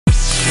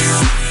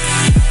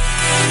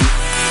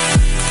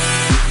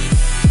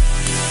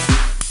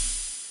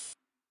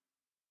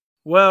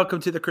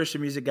Welcome to the Christian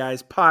Music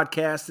Guys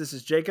podcast. This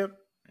is Jacob.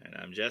 And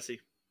I'm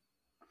Jesse.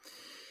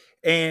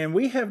 And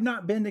we have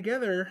not been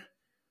together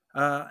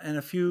in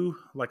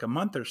a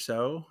month or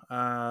so.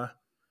 I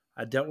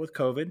dealt with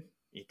COVID.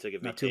 You took a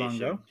vacation. Not too long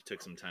ago. You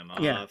took some time off.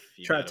 Yeah,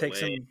 You try got to take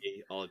away,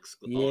 some. all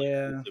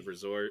Yeah, inclusive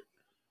resort.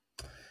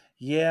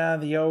 yeah,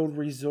 the old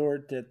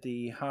resort at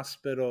the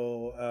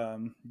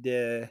hospital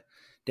de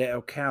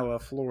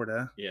Ocala,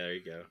 Florida. Yeah, there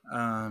you go.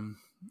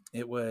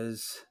 It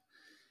was,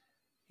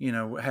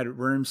 had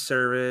room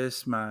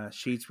service. My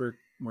sheets were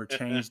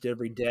changed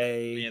every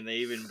day. Man, they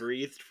even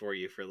breathed for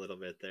you for a little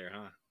bit there,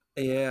 huh?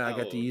 Yeah, I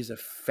got to use a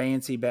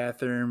fancy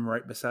bathroom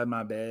right beside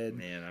my bed.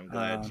 Man, I'm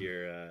glad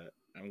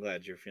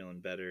you're feeling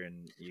better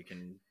and you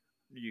can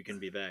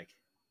be back.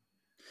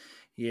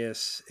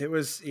 Yes, it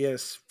was.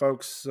 Yes,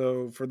 folks.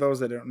 So for those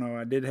that don't know,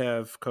 I did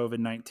have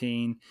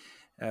COVID-19,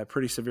 a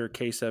pretty severe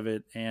case of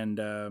it. And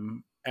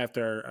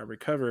after I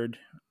recovered,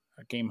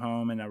 I came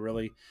home and I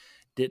really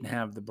didn't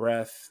have the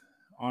breath,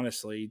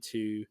 honestly,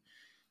 to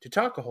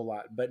talk a whole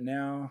lot. But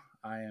now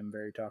I am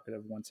very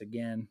talkative once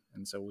again.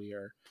 And so we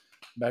are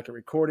back at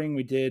recording.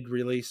 We did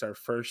release our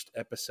first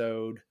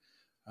episode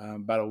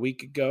about a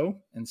week ago.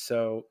 And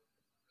so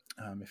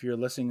if you're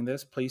listening to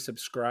this, please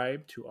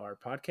subscribe to our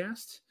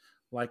podcast.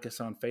 Like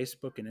us on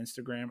Facebook and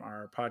Instagram.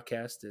 Our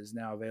podcast is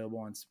now available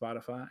on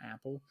Spotify,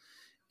 Apple,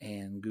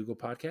 and Google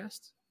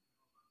Podcasts.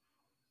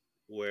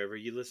 Wherever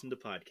you listen to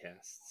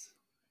podcasts.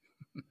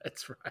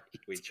 That's right.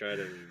 We try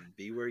to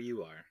be where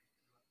you are.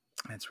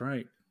 That's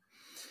right.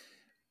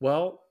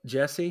 Well,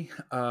 Jesse,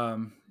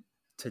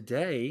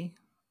 today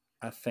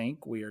I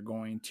think we are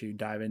going to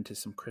dive into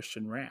some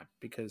Christian rap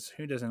because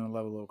who doesn't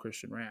love a little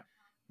Christian rap?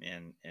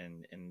 Man,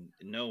 and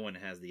no one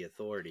has the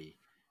authority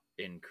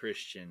in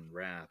Christian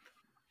rap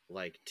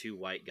like two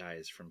white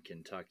guys from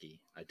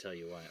Kentucky. I tell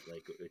you what,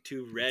 like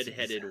two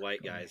red-headed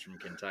white guys from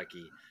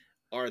Kentucky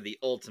are the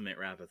ultimate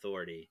rap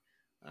authority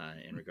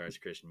in regards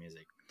to Christian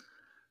music.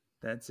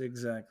 That's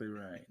exactly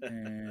right.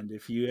 And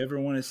if you ever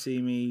want to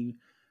see me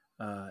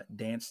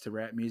dance to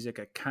rap music,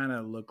 I kind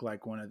of look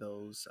like one of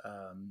those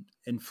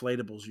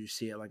inflatables you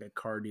see at like a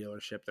car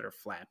dealership that are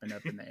flapping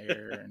up in the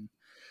air. And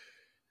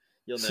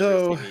you'll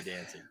never see me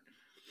dancing.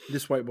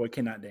 This white boy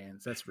cannot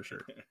dance, that's for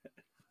sure.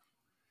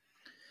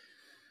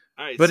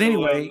 All right, but so,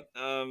 anyway,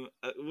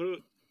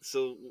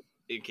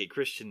 okay,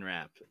 Christian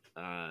rap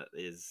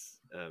is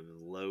a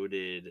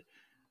loaded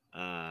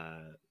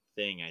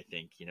thing. I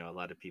think a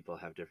lot of people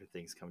have different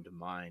things come to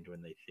mind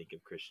when they think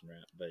of Christian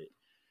rap. But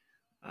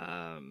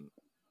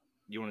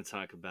you want to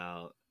talk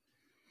about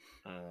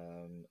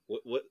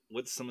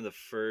what's some of the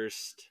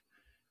first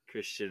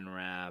Christian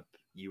rap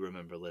you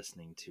remember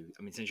listening to?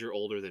 I mean, since you're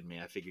older than me,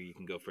 I figure you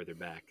can go further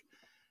back.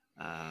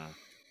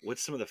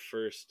 What's some of the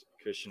first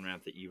Christian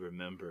rap that you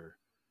remember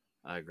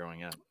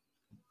growing up?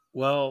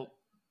 Well,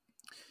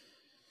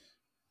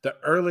 the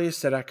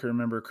earliest that I can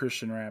remember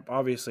Christian rap,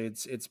 obviously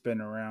it's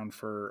been around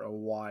for a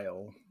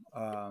while.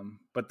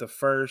 But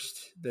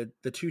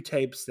the two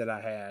tapes that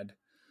I had,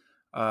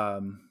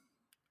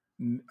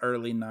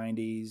 early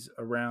 90s,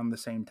 around the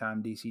same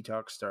time DC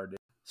Talk started.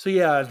 So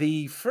yeah,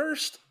 the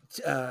first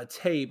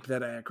tape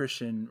that I had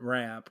Christian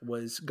rap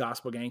was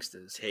Gospel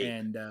Gangstaz.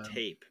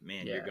 Tape,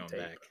 man, yeah, you're going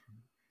back.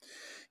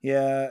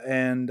 Yeah,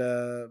 and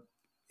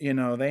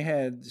they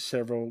had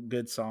several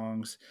good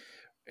songs,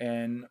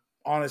 and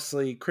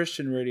honestly,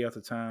 Christian radio at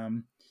the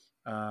time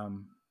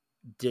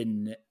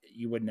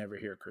you would never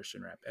hear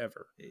Christian rap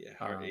ever.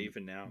 Yeah,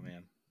 even now,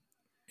 man.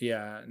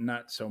 Yeah,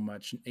 not so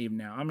much even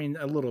now. I mean,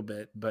 a little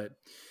bit, but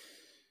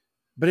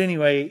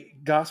anyway,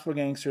 Gospel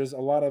Gangstaz, a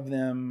lot of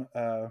them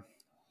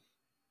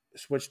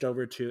switched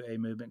over to a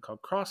movement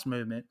called Cross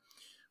Movement,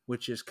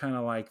 which is kind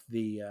of like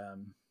the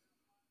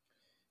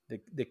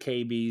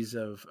KBs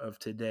of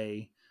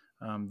today,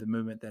 the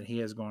movement that he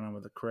has going on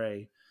with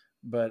Lecrae.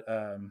 But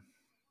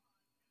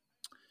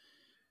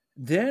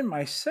then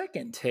my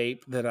second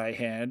tape that I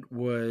had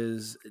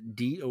was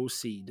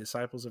DOC,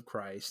 Disciples of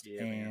Christ.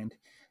 Yeah, and man.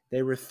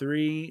 They were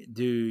three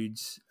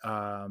dudes.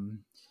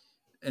 And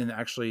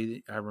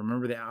actually, I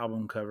remember the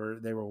album cover.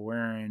 They were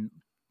wearing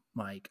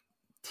like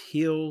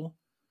teal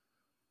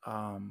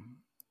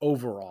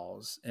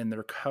overalls in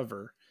their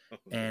cover.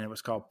 And it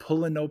was called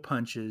Pulling No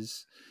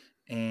Punches.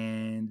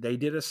 And they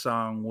did a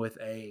song with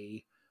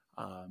a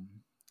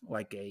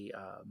what do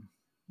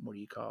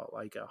you call it?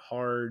 Like a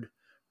hard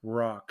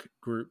rock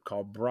group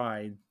called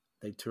Bride.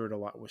 They toured a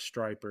lot with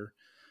Stryper.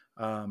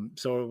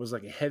 So it was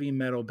like a heavy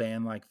metal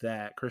band like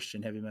that,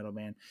 Christian heavy metal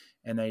band.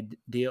 And I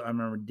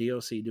remember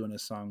DLC doing a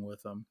song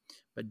with them,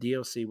 but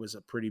DLC was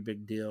a pretty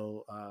big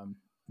deal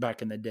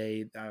back in the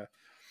day.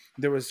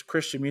 There was a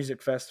Christian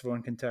music festival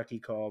in Kentucky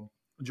called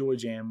Joy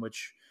Jam,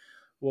 which,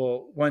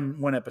 well,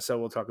 one episode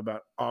we'll talk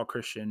about all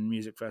Christian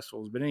music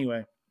festivals. But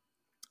anyway,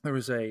 there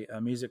was a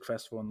music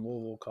festival in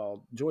Louisville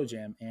called Joy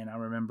Jam, and I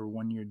remember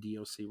one year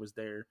DLC was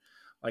there,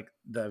 like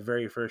the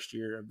very first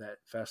year of that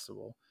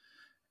festival,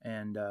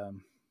 and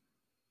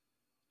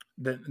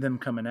them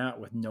coming out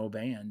with no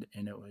band,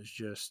 and it was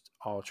just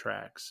all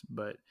tracks.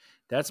 But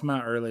that's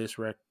my earliest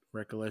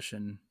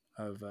recollection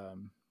of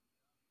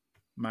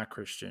my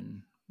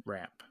Christian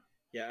rap.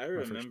 Yeah, I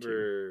My first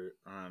two.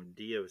 remember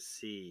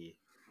DOC.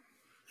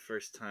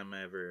 First time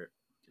I ever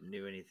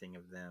knew anything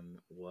of them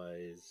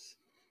was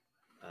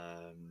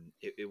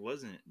it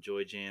wasn't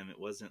Joy Jam. It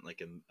wasn't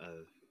like a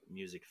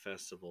music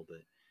festival,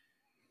 but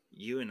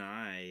you and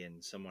I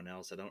and someone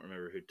else, I don't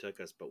remember who took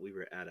us, but we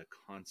were at a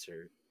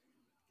concert.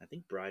 I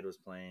think Bride was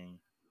playing,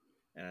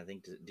 and I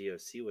think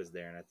DOC was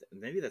there,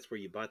 and maybe that's where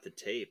you bought the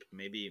tape.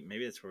 Maybe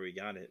that's where we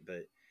got it.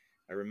 But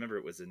I remember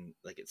it was in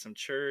like at some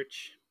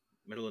church,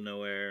 middle of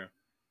nowhere,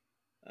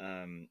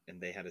 and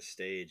they had a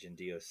stage, and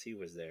DOC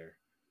was there.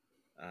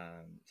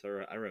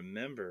 So I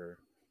remember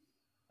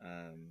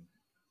um,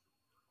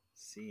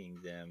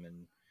 seeing them,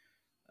 and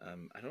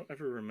I don't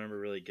ever remember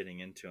really getting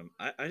into them.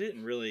 I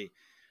didn't really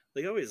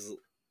like always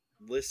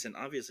listen.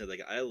 Obviously,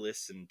 like I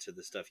listened to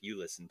the stuff you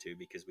listened to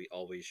because we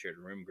always shared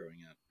a room growing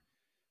up.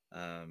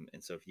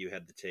 And so if you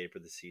had the tape or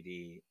the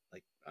CD,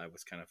 like I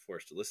was kind of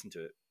forced to listen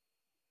to it.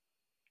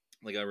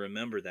 Like I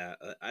remember that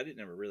I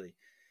didn't ever really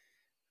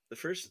the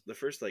first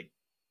like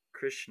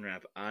Christian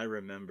rap I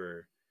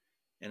remember,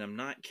 and I'm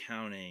not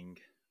counting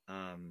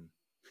um,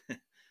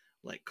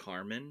 like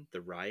Carmen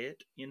the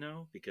Riot,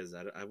 because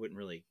I wouldn't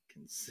really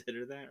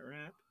consider that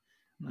rap.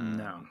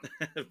 No.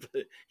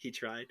 But he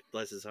tried,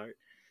 bless his heart.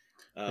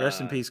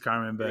 Rest in peace,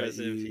 Carmen. But Rest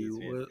in peace,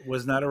 man.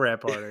 was not a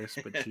rap artist,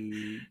 but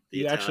you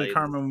actually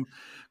Italians.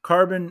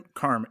 Carmen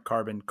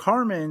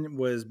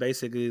was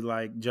basically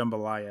like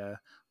jambalaya,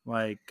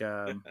 like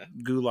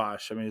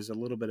goulash. I mean, there's a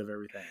little bit of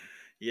everything.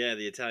 Yeah,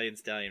 the Italian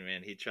stallion,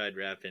 man. He tried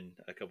rapping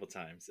a couple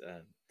times.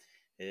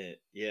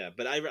 Yeah,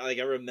 but I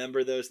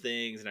remember those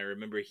things, and I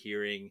remember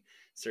hearing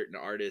certain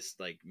artists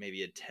like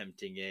maybe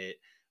attempting it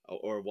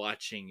or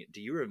watching.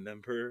 Do you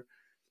remember?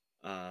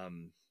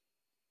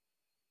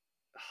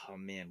 Oh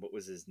man, what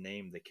was his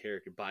name? The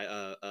character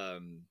by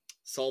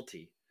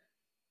Salty.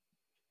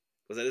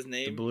 Was that his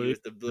name? He was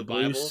the the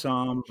Bible. blues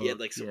song. He had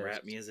like some Yes.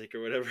 rap music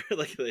or whatever,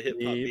 like the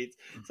hip hop beats.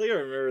 So I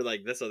remember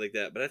like that's something like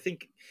that. But I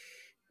think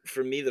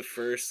for me, the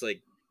first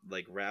like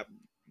rap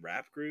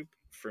group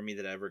for me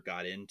that I ever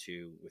got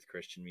into with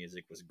Christian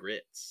music was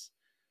Grits.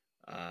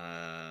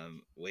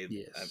 Like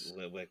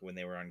when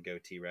they were on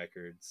Goatee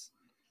Records.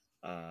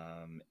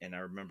 And I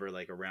remember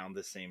like around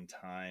the same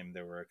time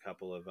there were a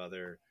couple of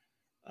other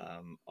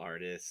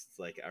artists.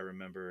 Like I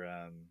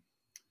remember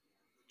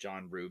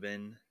John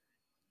Rubin.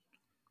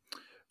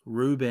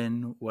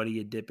 Ruben, what are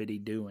you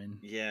dippity doing?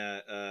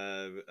 Yeah,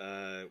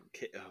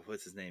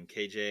 what's his name?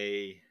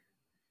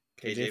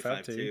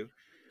 KJ52.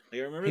 Like,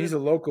 I remember he's a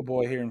local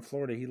boy here in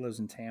Florida. He lives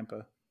in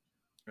Tampa.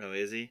 Oh,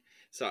 is he?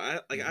 So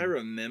I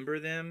remember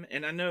them,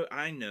 and I know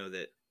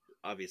that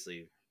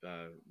obviously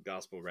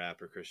gospel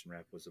rap or Christian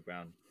rap was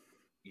around,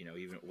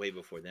 even way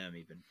before them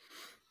even.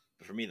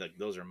 But for me, like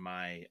those are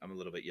I'm a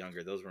little bit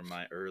younger. Those were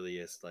my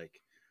earliest, like,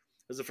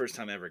 it was the first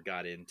time I ever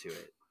got into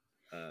it.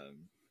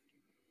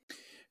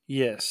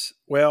 Yes.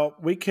 Well,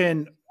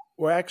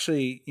 we're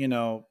actually,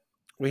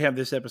 we have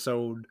this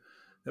episode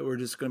that we're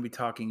just going to be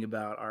talking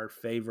about our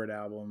favorite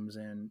albums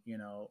and,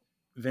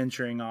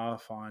 venturing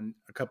off on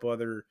a couple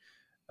other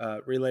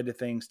related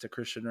things to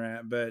Christian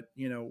rap. But,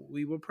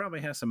 we will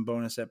probably have some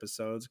bonus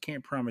episodes.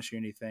 Can't promise you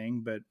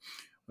anything, but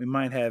we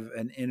might have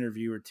an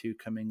interview or two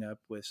coming up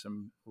with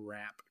some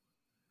rap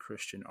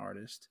Christian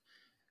artists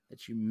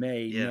that you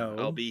may know.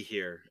 I'll be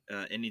here.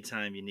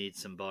 Anytime you need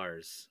some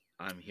bars,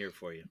 I'm here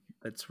for you.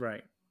 That's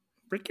right.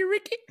 Ricky.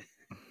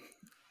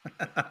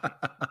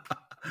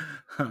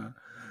 All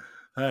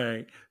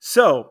right.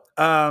 So,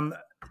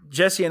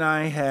 Jesse and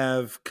I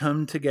have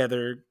come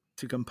together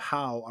to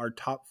compile our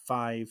top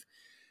 5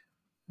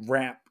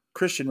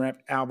 Christian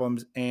rap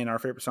albums and our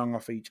favorite song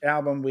off each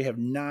album. We have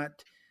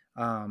not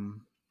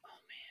favorite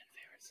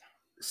song.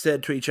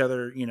 Said to each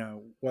other,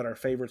 what our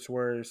favorites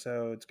were.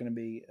 So it's going to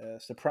be a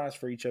surprise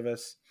for each of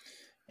us.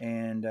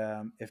 And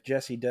if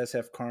Jesse does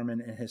have Carmen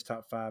in his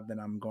top 5, then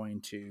I'm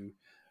going to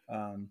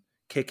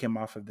kick him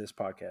off of this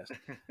podcast.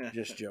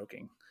 Just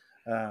joking.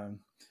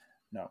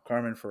 No,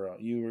 Carmen, for real,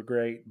 you were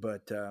great,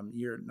 but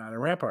you're not a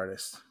rap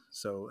artist,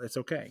 so it's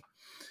okay.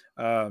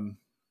 You want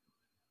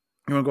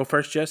to go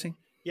first, Jesse?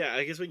 Yeah,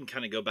 I guess we can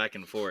kind of go back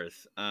and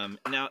forth.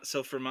 Now,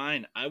 so for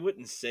mine, I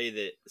wouldn't say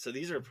that. So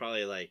these are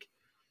probably like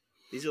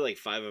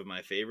 5 of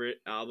my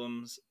favorite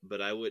albums,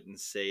 but I wouldn't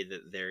say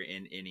that they're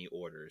in any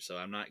order. So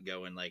I'm not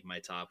going like my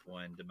top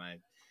one to my.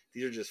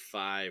 These are just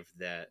 5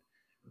 that,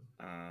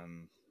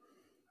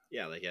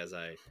 like as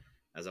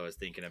I was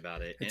thinking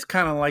about it, it's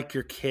kind of like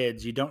your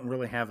kids. You don't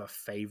really have a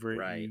favorite.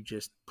 Right. You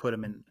just put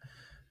them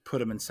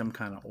in some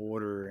kind of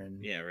order,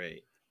 and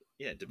right.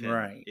 Yeah, it depends.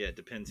 Right. Yeah, it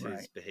depends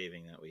who's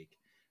behaving that week.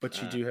 But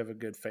you do have a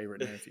good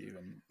favorite nephew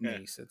and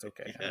niece. It's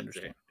okay. I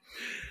understand.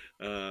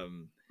 Right.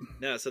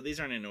 No, so these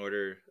aren't in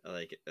order.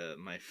 Like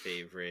my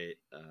favorite,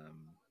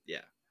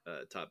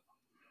 top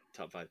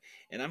 5.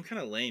 And I'm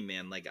kind of lame,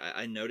 man. Like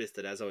I noticed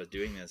that as I was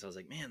doing this, I was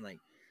like, man, like,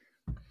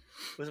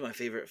 what are my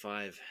favorite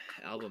 5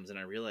 albums? And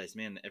I realized,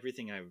 man,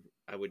 everything I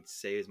would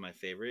say is my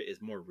favorite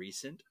is more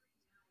recent.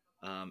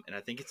 And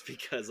I think it's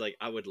because like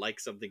I would like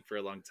something for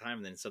a long time,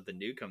 and then something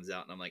new comes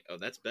out, and I'm like, oh,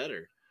 that's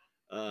better.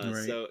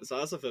 Right. So I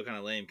also feel kind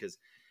of lame because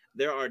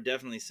there are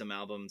definitely some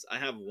albums. I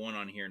have one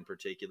on here in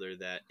particular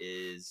that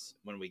is,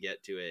 when we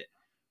get to it,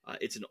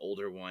 it's an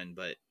older one,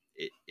 but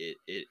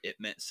it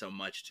meant so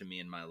much to me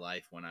in my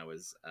life when I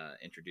was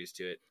introduced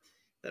to it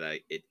that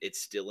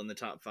it's still in the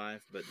top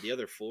five. But the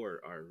other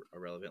four are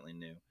relevantly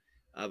new.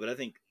 But I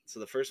think so.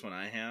 The first one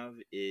I have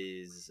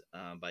is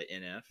by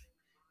NF,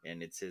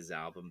 and it's his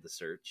album The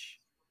Search.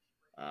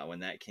 When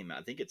that came out,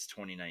 I think it's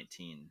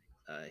 2019.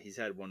 He's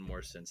had one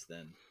more since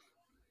then,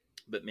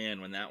 but man,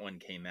 when that one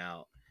came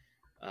out,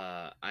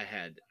 I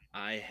had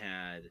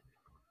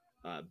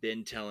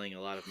been telling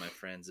a lot of my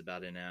friends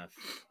about NF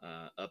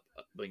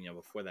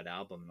before that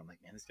album, and I'm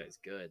like, man, this guy's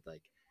good.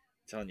 Like,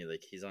 I'm telling you,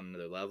 like, he's on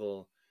another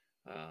level.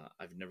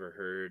 I've never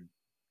heard,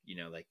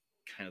 like,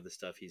 kind of the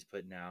stuff he's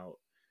putting out,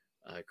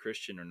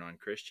 Christian or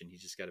non-Christian.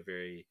 He's just got a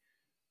very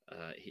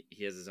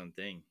he has his own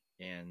thing.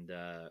 And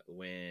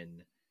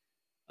when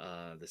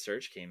The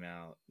Search came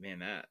out, man,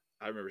 that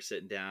I remember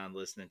sitting down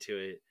listening to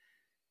it,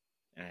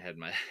 and I had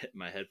my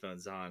my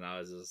headphones on. I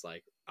was just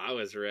like, I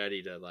was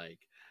ready to like.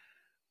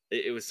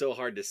 It was so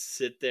hard to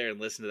sit there and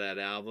listen to that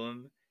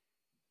album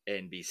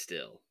and be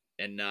still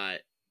and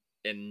not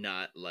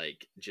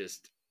like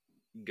just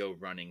go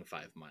running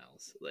 5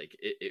 miles. Like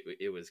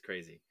it was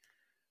crazy.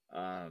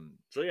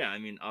 So yeah, I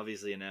mean,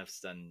 obviously NF's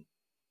done.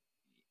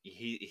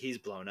 He's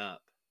blown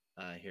up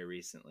here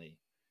recently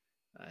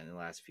in the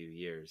last few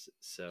years.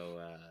 So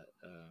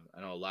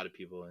I know a lot of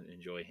people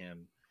enjoy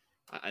him.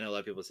 I know a lot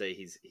of people say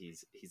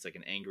he's like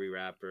an angry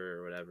rapper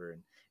or whatever,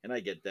 and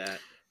I get that.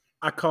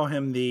 I call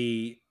him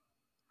the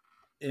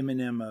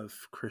Eminem of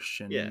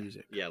Christian Yeah,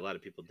 music. yeah, a lot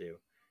of people do,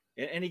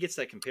 and he gets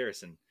that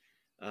comparison.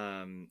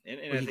 And I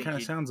He think kind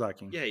of sounds like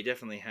him. yeah, he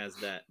definitely has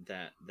that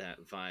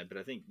vibe. But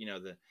I think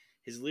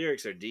his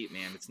lyrics are deep,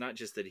 man. It's not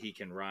just that he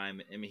can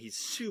rhyme. I mean, he's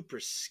super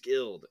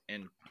skilled,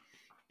 and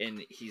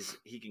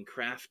he can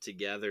craft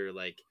together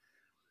like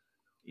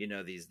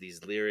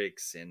these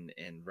lyrics and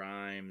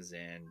rhymes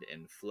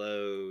and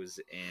flows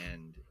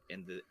and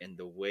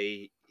the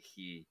way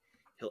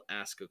he'll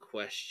ask a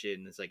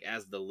question. It's like,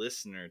 as the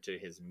listener to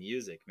his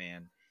music,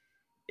 man,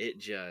 it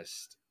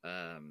just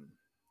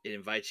it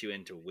invites you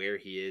into where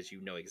he is.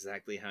 You know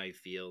exactly how he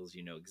feels,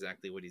 you know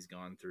exactly what he's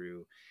gone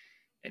through,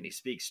 and he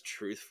speaks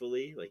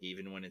truthfully. Like,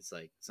 even when it's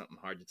like something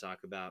hard to talk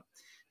about,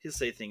 he'll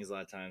say things a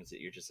lot of times that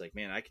you're just like,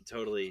 man, I can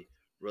totally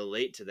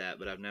relate to that,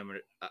 but I've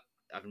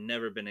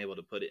never been able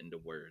to put it into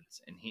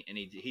words, and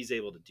he's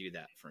able to do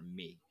that for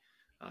me.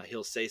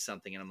 He'll say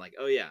something, and I'm like,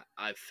 oh yeah,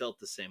 I've felt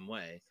the same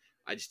way.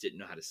 I just didn't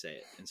know how to say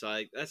it, and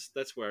so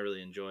that's where I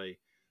really enjoy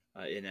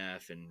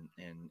NF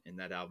and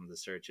that album, The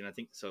Search. And I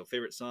think so.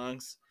 Favorite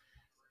songs,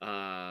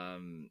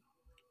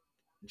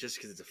 just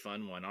because it's a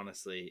fun one,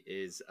 honestly,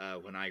 is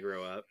When I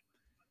Grow Up.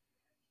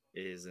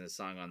 Is a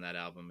song on that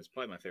album. It's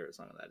probably my favorite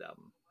song on that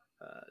album.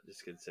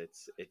 Just because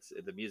it's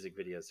the music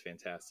video is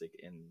fantastic,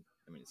 and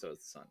I mean, so is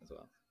the song as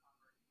well.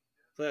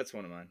 So that's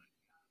one of mine.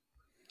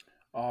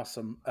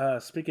 Awesome.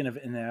 Speaking of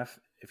NF,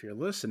 if you're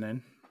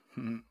listening,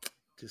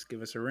 just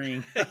give us a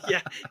ring.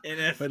 Yeah,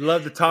 NF. We'd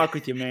love to talk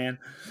with you, man.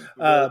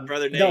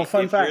 Brother Nate, no,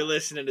 fun if fact. you're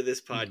listening to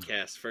this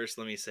podcast, first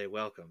let me say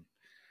welcome.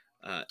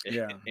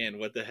 Yeah. And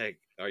what the heck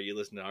are you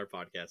listening to our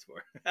podcast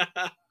for?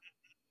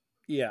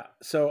 Yeah.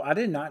 So I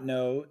did not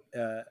know.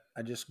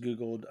 I just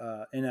Googled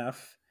NF.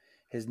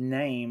 His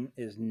name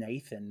is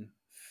Nathan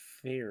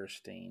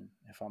Fairstein.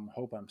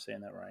 Hope I'm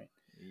saying that right.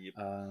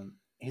 Yep.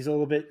 He's a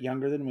little bit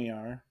younger than we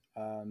are.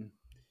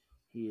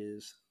 He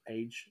is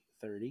age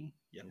 30.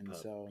 Young and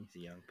pup. So, He's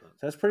a young pup.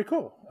 So that's pretty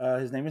cool.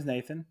 His name is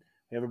Nathan.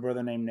 We have a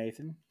brother named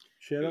Nathan.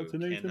 Shout out to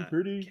Nathan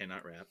Pretty.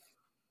 Cannot rap.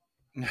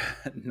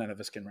 None of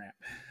us can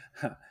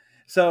rap.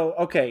 So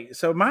okay,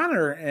 so mine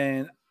are,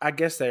 and I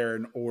guess they're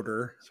in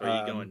order. So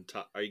are you going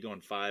top? Are you going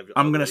 5?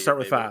 I'm going to start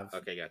with 5.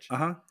 Okay,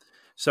 gotcha.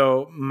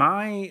 So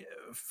my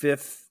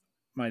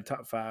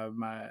top 5,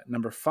 my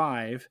number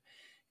 5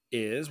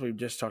 is, we've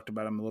just talked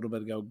about him a little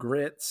bit ago,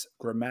 Grits,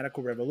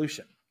 Grammatical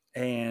Revolution,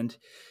 and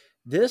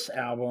this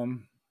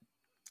album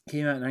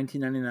came out in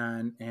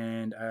 1999,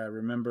 and I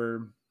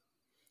remember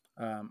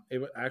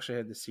it actually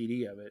had the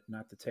CD of it,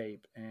 not the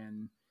tape,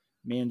 and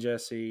me and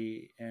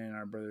Jesse and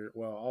our brother,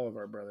 well, all of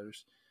our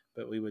brothers,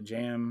 but we would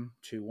jam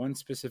to one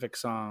specific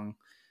song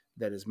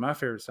that is my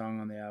favorite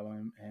song on the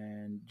album.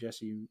 And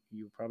Jesse,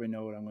 you probably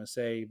know what I'm going to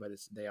say, but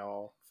it's They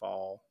All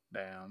Fall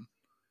Down.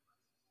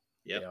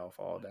 Yep. They all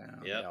fall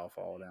down. Yep. They all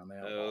fall down. They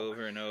all over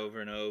fall. and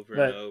over and over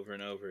and over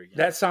and over again.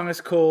 That song is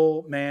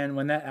cool, man.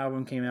 When that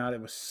album came out,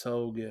 it was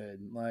so good.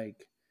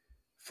 Like,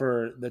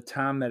 for the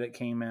time that it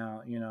came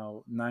out,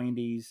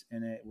 90s,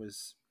 and it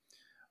was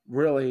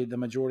really the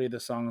majority of the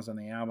songs on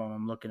the album.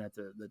 I'm looking at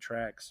the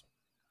tracks,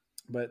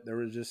 but they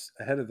were just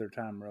ahead of their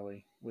time,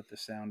 really, with the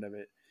sound of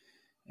it.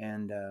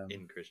 And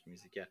in Christian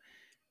music, yeah,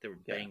 they were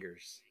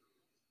bangers.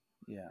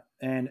 Yeah,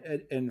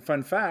 and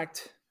fun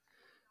fact,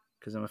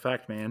 because I'm a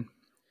fact man,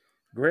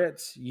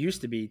 Grits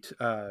used to be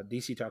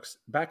DC Talk's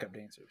backup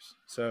dancers.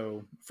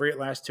 So Free at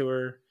Last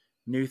tour,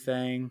 New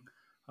Thing,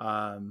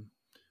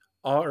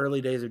 all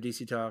early days of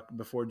DC Talk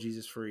before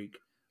Jesus Freak.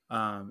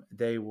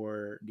 they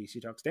were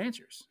DC Talks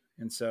dancers.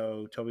 And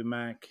so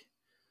TobyMac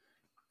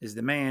is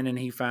the man, and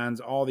he finds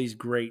all these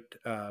great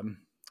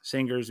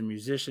singers and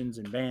musicians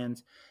and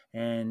bands,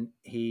 and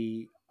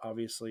he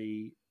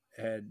obviously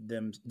had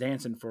them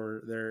dancing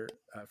for their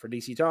for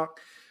DC Talk,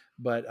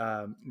 but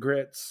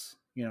Grits,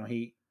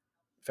 he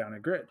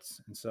founded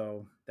Grits, and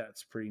so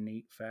that's a pretty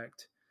neat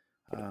fact.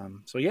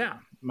 So yeah,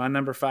 my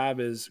number 5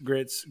 is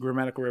Grits,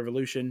 Grammatical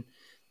Revolution.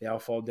 They All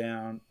Fall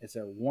Down. It's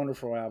a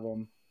wonderful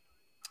album.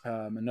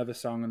 Another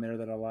song in there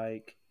that I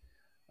like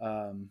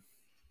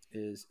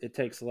is It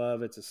Takes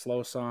Love. It's a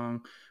slow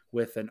song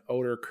with an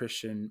older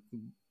Christian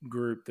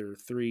group. There are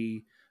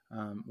 3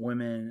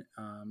 women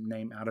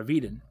named Out of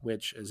Eden,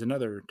 which is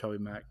another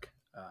TobyMac,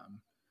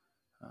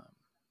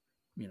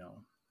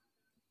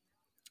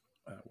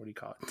 what do you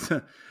call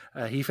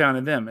it? He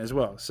founded them as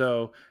well.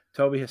 So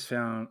Toby has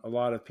found a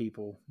lot of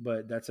people,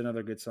 but that's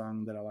another good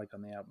song that I like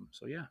on the album.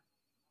 So yeah.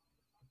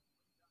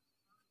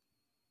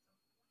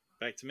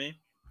 Back to me.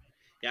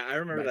 Yeah, I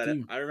remember that.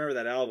 I remember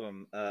that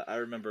album. I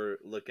remember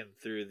looking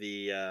through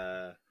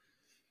the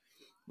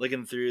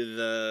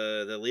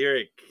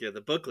lyric,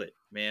 the booklet.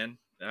 Man,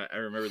 I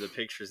remember the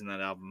pictures in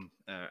that album.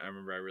 I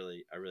remember I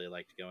really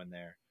liked going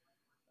there.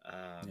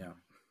 Yeah.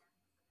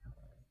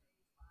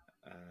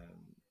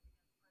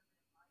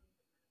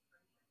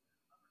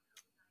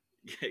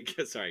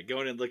 Sorry,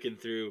 going and looking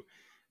through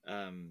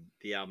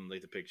the album,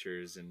 like the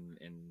pictures and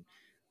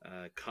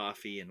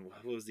Coffee, and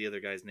what was the other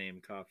guy's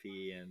name?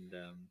 Coffee and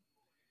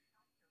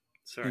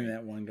sorry, and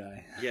that one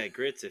guy. Yeah,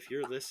 Grits, if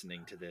you're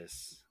listening to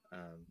this,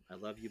 I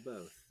love you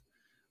both,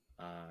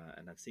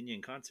 and I've seen you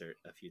in concert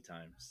a few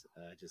times.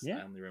 I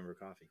only remember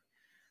Coffee.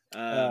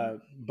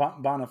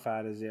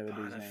 Bonafide is the other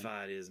dude's name.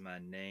 Bonafide is my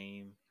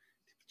name.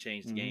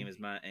 Change the game is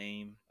my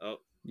aim. Oh,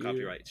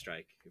 copyright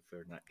strike if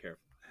we're not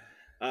careful.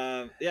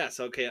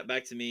 So okay,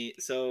 back to me.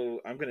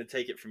 So I'm going to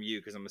take it from you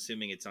because I'm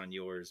assuming it's on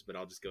yours, but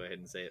I'll just go ahead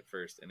and say it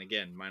first. And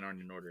again, mine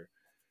aren't in order.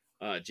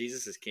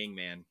 Jesus is King,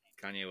 man.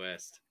 Kanye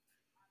West.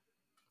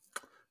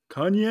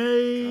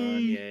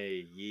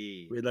 Kanye,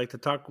 yee. We'd like to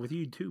talk with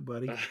you too,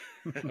 buddy. I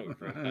so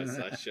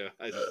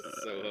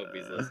hope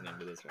he's listening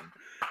to this one.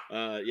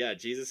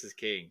 Jesus is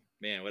King.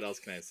 Man, what else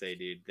can I say,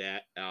 dude?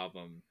 That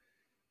album,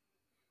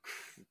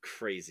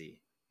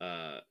 crazy.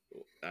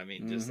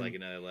 Just like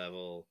another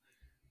level.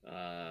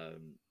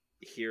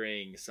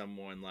 Hearing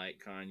someone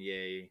like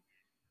Kanye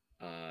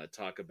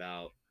talk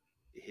about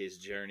his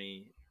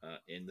journey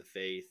in the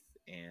faith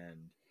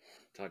and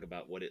talk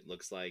about what it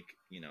looks like,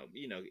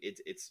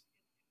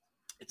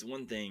 it's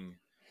one thing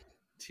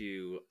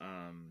to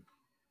I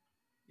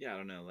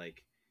don't know,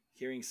 like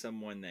hearing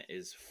someone that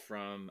is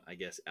from, I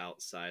guess,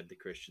 outside the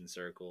Christian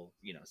circle,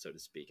 so to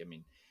speak. I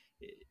mean,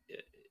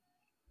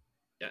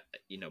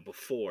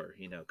 before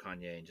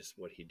Kanye and just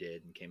what he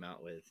did and came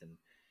out with,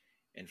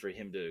 and for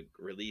him to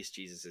release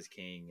Jesus is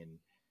King, and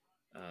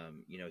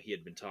he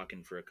had been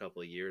talking for a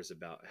couple of years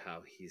about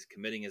how he's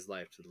committing his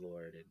life to the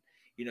Lord, and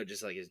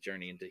just like his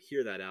journey, and to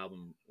hear that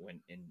album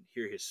and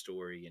hear his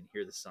story and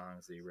hear the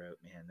songs that he wrote,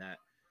 man,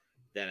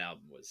 that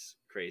album was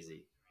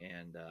crazy.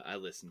 And I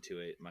listened to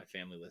it, my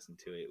family listened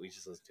to it, we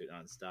just listened to it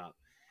nonstop.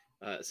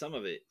 Some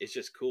of it, it's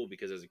just cool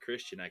because as a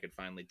Christian, I could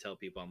finally tell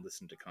people I'm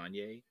listening to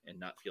Kanye and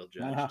not feel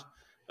judged.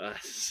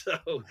 So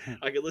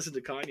I could listen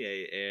to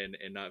Kanye and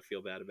not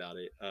feel bad about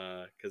it,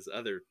 because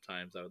other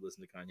times I would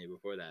listen to Kanye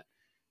before that.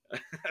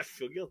 I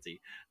feel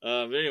guilty.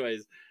 But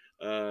anyways,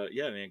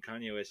 man,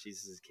 Kanye West,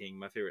 Jesus is King.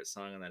 My favorite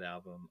song on that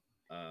album,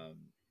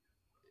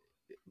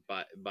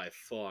 by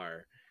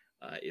far,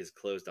 is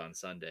Closed on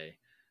Sunday.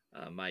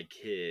 My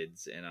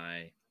kids and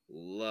I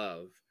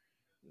love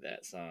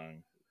that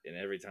song, and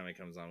every time it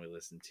comes on, we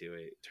listen to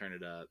it, turn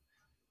it up,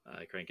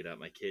 crank it up.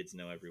 My kids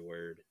know every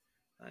word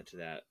to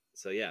that.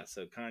 So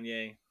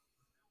Kanye,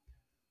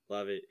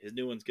 love it. His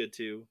new one's good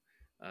too,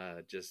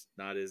 just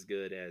not as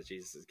good as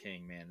Jesus is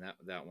King. Man,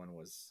 that one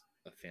was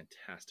a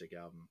fantastic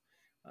album.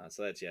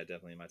 So that's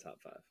definitely my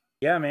top 5.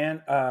 Yeah,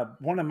 man.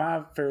 One of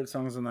my favorite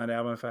songs on that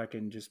album, if I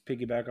can just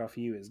piggyback off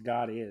you, is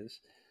 "God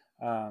Is."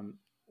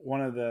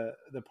 One of the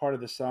part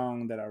of the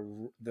song that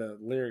the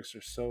lyrics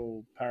are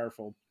so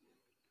powerful.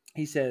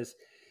 He says,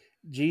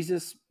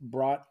 Jesus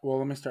brought, well,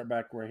 let me start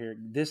back right here.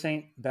 This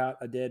ain't about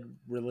a dead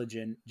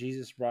religion.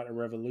 Jesus brought a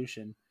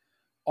revolution.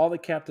 All the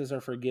captives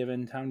are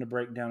forgiven. Time to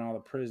break down all the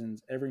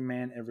prisons. Every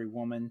man, every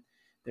woman.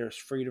 There's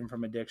freedom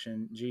from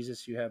addiction.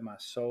 Jesus, you have my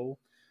soul.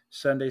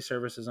 Sunday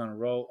services on a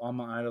roll. All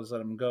my idols, let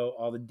them go.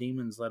 All the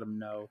demons, let them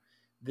know.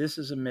 This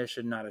is a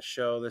mission, not a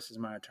show. This is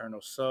my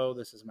eternal soul.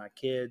 This is my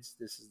kids.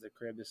 This is the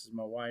crib. This is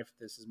my wife.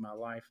 This is my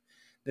life.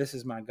 This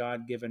is my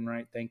God-given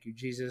right. Thank you,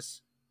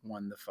 Jesus.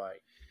 Won the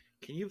fight.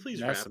 Can you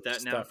please rap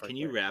that now? Can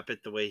you rap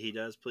it the way he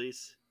does,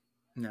 please?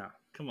 No.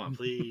 Come on,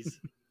 please.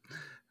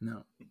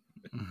 No.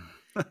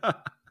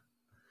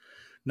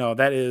 No,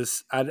 that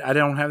is, I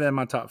don't have that in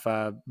my top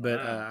 5, but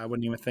I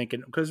wasn't even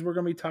thinking, because we're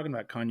going to be talking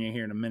about Kanye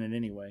here in a minute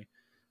anyway.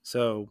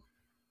 So,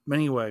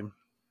 anyway,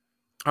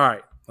 all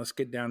right, let's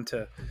get down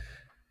to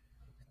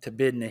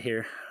bidding it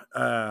here.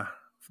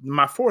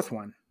 My 4th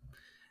one,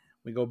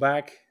 we go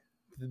back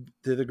to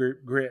to the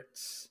group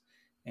Grits,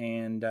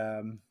 and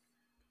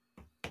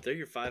They're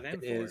your 5 it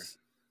and 4. is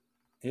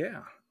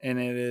yeah, and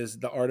it is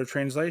The Art of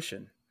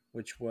Translation,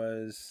 which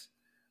was,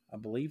 I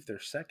believe, their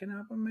second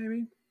album,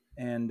 maybe.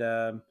 And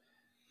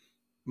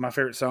my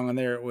favorite song on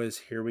there was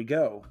 "Here We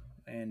Go,"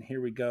 and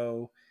 "Here We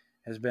Go"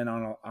 has been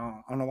on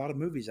a lot of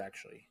movies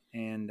actually.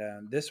 And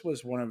this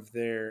was one of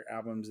their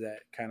albums that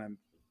kind of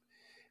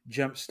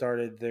jump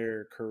started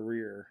their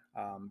career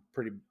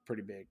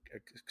pretty big,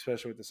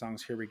 especially with the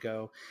songs "Here We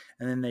Go,"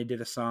 and then they did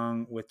a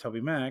song with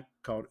Toby Mac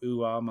called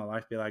 "Ooh Ah, My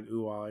Life Be Like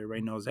Ooh Ah."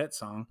 Everybody knows that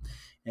song,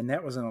 and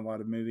that was in a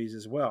lot of movies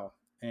as well.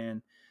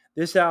 And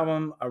this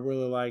album, I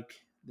really like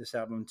this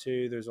album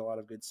too. There's a lot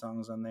of good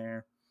songs on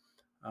there.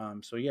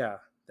 So yeah,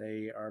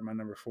 they are my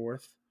number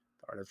fourth,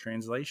 "The Art of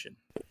Translation."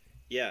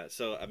 Yeah,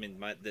 so I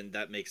mean, then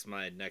that makes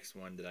my next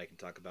one that I can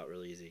talk about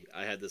real easy.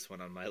 I had this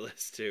one on my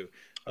list too.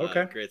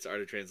 Okay, Grits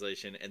Art of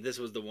Translation, and this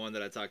was the one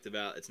that I talked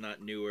about. It's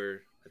not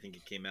newer. I think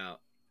it came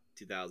out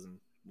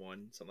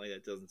 2001, something like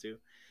that, 2002,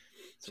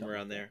 somewhere something like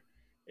around that.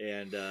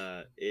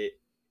 there. And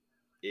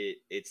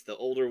it's the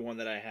older one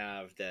that I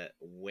have that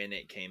when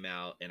it came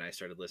out and I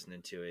started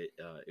listening to it,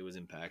 it was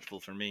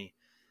impactful for me.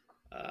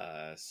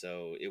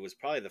 So it was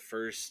probably the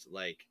first,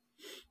 like,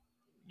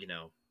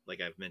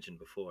 like I've mentioned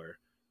before,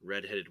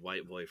 redheaded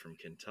white boy from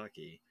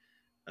Kentucky.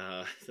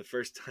 The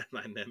first time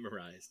I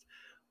memorized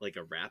like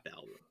a rap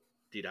album,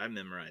 dude, I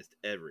memorized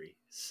every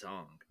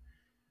song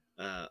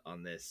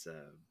on this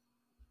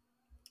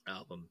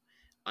album.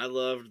 I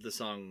loved the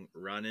song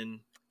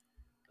 "Runnin',"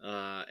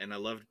 and I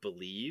loved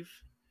 "Believe."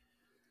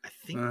 I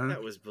think Uh huh.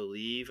 that was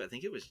 "Believe." I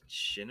think it was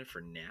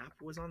Jennifer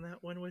Knapp was on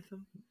that one with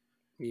him.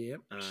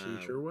 Yep,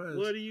 she sure What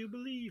was. do you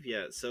believe?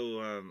 Yeah,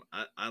 so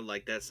I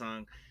like that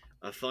song.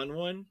 A fun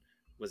one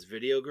was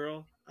 "Video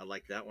Girl." I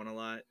like that one a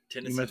lot. You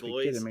Tennessee must be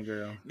kidding Boys. me,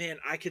 girl. Man,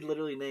 I could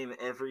literally name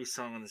every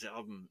song on this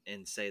album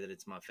and say that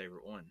it's my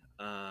favorite one.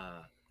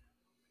 I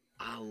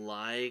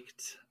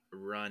liked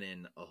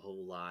 "Running" a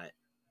whole lot.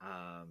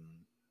 Um,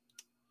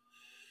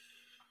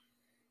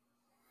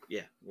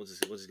 yeah, we'll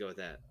just go with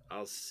that.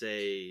 I'll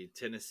say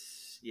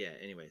tennis. Yeah.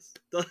 Anyways,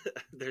 I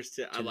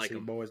like Tennessee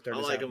them. Boys, I Dirty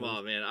like South them Blues.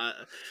 all, man.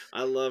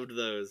 I loved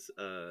those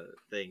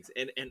things.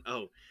 And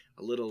oh,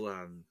 a little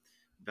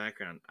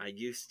background.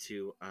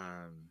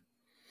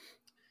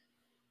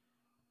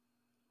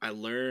 I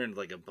learned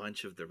like a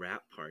bunch of the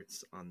rap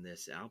parts on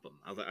this album.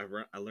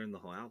 I learned the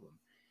whole album,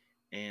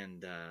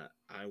 and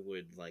I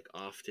would like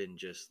often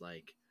just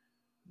like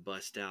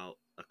bust out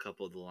a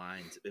couple of the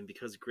lines. And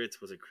because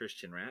Grits was a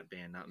Christian rap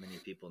band, not many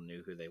people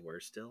knew who they were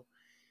still,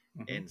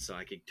 Hmm. and so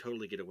I could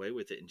totally get away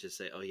with it and just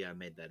say, "Oh yeah, I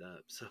made that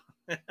up." So,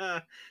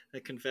 a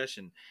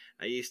confession: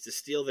 I used to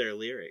steal their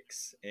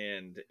lyrics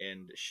and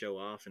show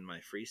off in my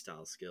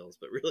freestyle skills,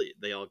 but really,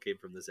 they all came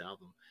from this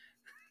album.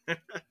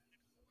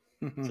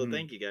 So,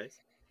 thank you guys.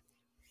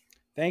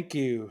 Thank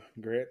you,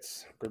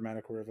 Grits,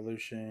 Grammatical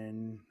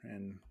Revolution,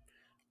 and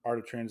Art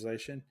of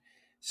Translation.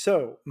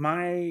 So,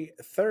 my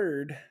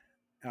third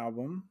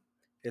album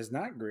is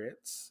not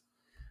Grits.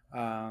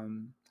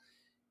 Um,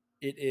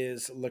 it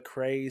is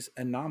Lecrae's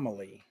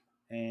Anomaly.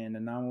 And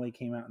Anomaly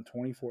came out in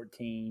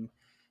 2014.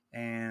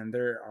 And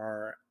there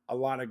are a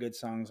lot of good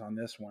songs on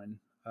this one.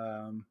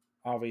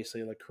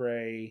 Obviously,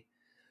 Lecrae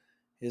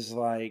is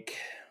like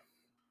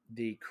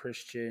the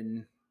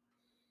Christian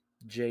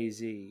Jay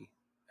Z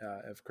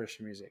of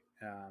Christian music.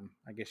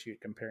 I guess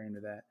you'd compare him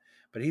to that.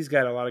 But he's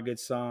got a lot of good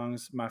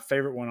songs. My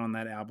favorite one on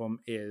that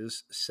album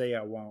is "Say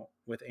I Won't"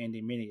 with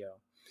Andy Mineo.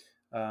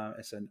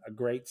 It's a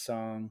great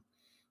song,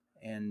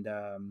 and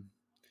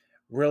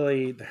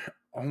really,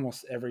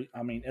 almost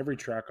every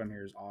track on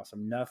here is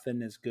awesome.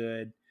 Nothing is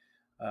good.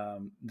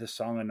 The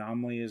song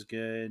 "Anomaly" is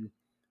good.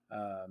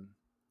 Um,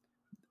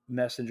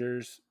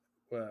 Messengers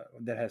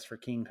that has for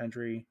King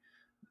Country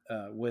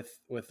with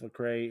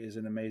Lecrae is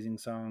an amazing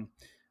song.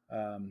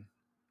 Um,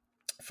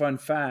 Fun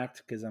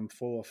fact, because I'm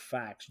full of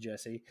facts,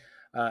 Jesse.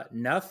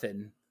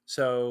 Nothing.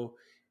 So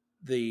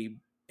the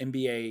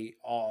NBA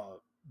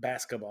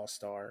basketball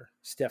star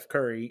Steph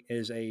Curry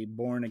is a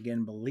born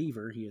again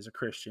believer. He is a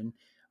Christian.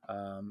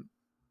 Um,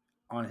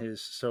 on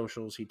his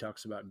socials, he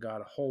talks about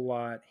God a whole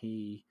lot.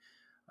 He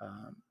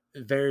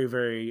very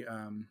very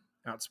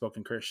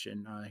outspoken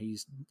Christian.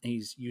 He's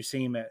you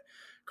see him at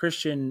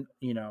Christian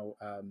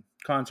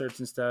concerts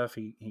and stuff.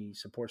 He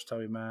supports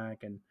Toby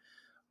Mac and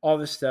all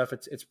this stuff.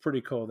 It's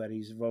pretty cool that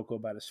he's vocal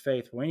about his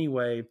faith. Well,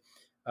 anyway,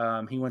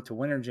 he went to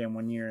Winter Jam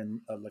one year in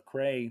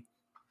Lecrae.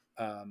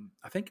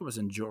 I think it was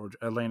in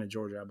Atlanta,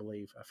 Georgia, I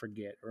believe. I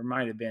forget, or it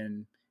might have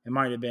been. It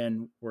might have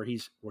been where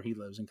he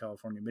lives in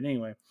California. But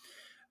anyway,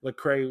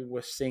 Lecrae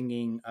was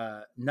singing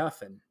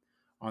 "Nothing"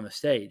 on the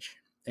stage,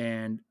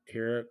 and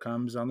here it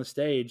comes on the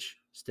stage,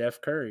 Steph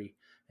Curry,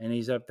 and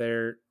he's up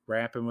there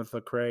rapping with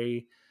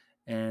Lecrae,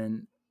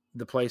 and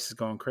the place is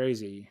going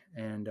crazy.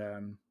 And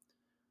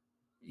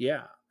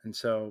yeah, and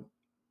so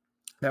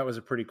that was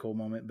a pretty cool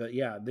moment. But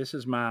yeah, this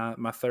is my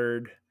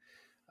third,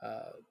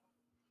 uh,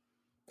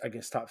 I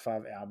guess, top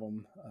five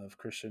album of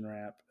Christian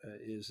rap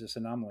is this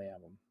Anomaly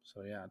album.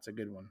 So yeah, it's a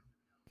good one.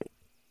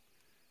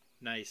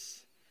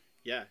 Nice.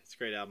 Yeah, it's a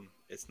great album.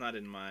 It's not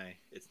in mine,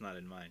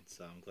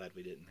 so I'm glad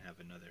we didn't have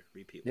another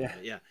repeat one. Yeah.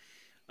 But yeah,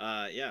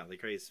 yeah,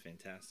 Lecrae is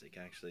fantastic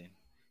actually.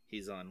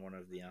 He's on one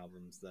of the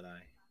albums that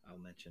I'll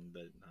mention,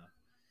 but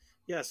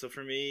yeah. So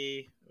for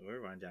me, we're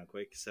running down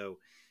quick. So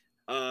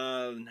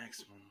the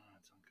next one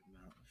I'll talk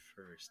about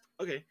first.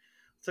 Okay,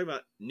 let's talk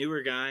about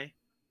newer guy.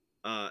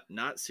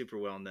 Not super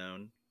well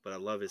known, but I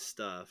love his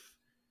stuff.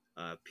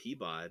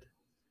 Peabod.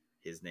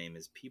 His name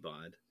is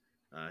Peabod.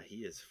 He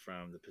is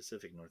from the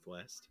Pacific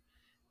Northwest,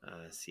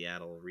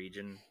 Seattle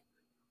region.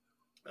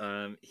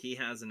 He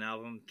has an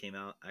album came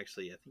out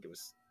actually. I think it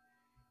was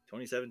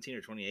 2017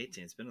 or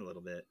 2018. It's been a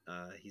little bit.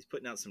 He's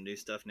putting out some new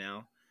stuff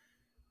now.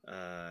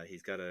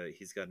 He's got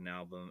an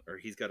album, or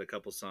he's got a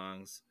couple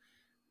songs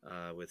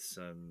with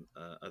some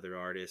other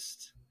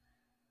artists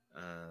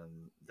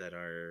that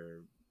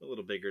are a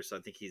little bigger. So I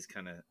think he's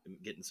kind of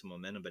getting some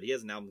momentum. But he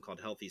has an album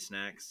called Healthy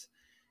Snacks,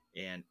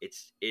 and it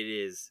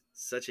is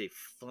such a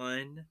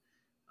fun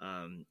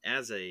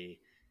as a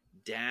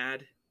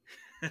dad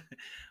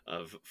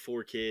of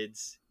four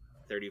kids,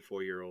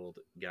 34-year-old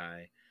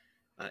guy.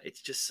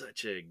 It's just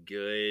such a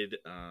good,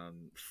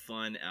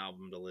 fun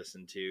album to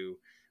listen to.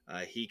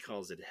 He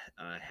calls it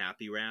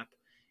happy rap,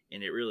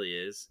 and it really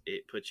is.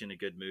 It puts you in a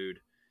good mood.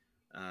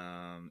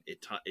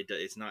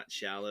 It's not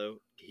shallow.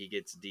 He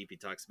gets deep. He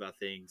talks about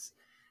things.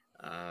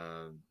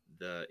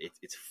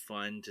 It's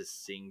fun to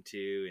sing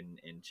to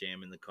and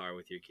jam in the car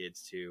with your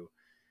kids too.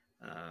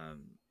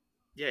 Um,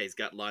 yeah, he's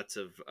got lots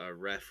of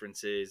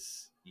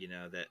references,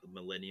 that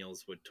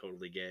millennials would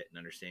totally get and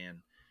understand.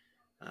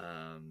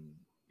 Um,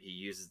 he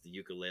uses the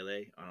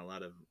ukulele on a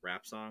lot of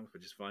rap songs,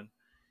 which is fun.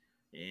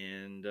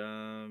 And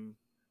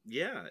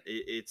yeah,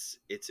 it's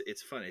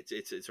fun.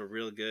 It's a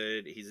real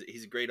good.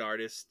 He's a great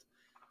artist.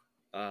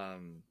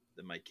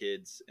 That my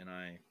kids and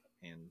I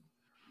and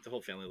the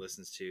whole family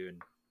listens to,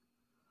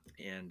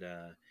 and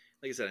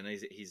like I said, I know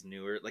he's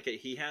newer. Like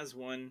he has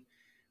one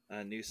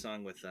new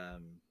song with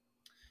I'm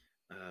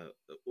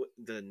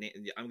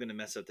gonna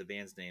mess up the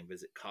band's name.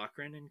 Is it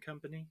Cochran and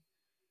Company?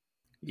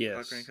 Cochran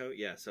and Yes. Co.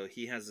 Yeah, so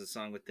he has a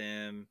song with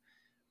them.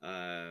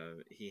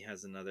 He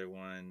has another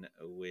one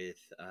with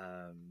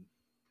oh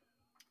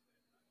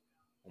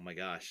my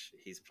gosh,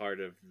 he's part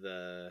of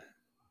the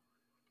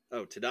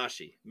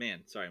Tadashi.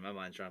 Man, sorry, my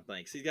mind's drawing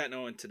blanks. He's got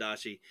no one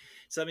Tadashi.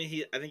 So I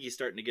mean, I think he's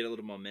starting to get a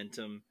little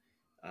momentum.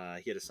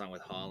 He had a song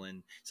with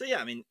Holland. So yeah,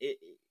 I mean,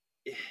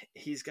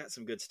 he's got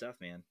some good stuff,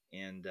 man,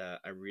 and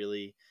I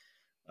really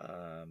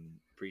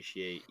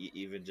appreciate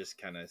even just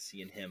kind of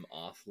seeing him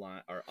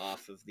offline or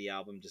off of the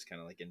album, just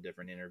kind of like in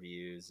different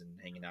interviews and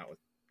hanging out with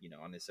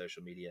on his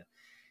social media.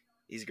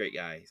 He's a great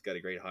guy. He's got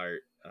a great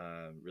heart.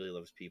 Really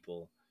loves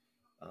people,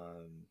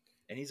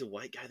 and he's a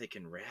white guy that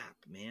can rap.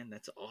 Man,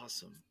 that's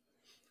awesome.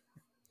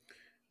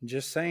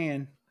 Just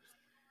saying,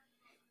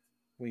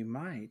 we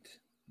might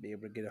be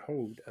able to get a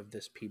hold of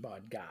this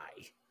Peabod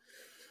guy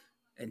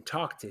and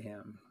talk to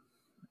him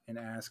and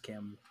ask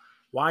him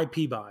why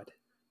Peabod.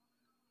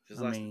 His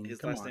I last mean, his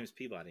come last on. name's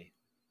Peabody.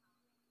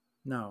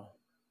 No,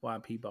 why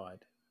Peabod?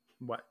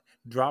 What?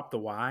 Drop the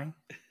Y?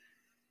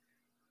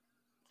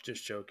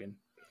 Just joking.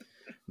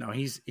 No,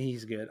 he's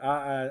good.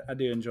 I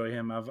do enjoy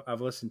him. I've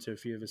listened to a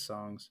few of his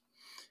songs,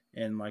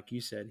 and like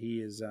you said,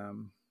 he is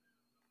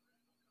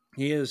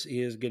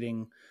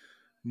getting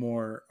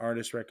more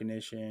artist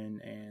recognition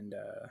and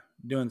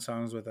doing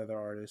songs with other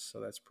artists. So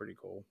that's pretty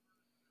cool.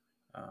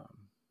 Um,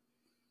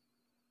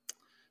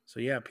 so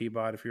yeah,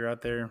 Peabod, if you're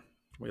out there,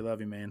 we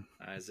love you, man.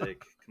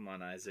 Isaac, come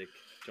on, Isaac,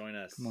 join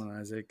Come us. on,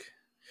 Isaac.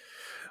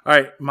 All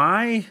right,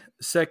 my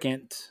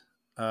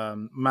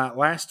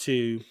last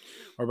two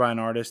are by an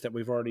artist that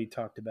we've already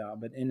talked about,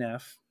 but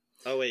NF.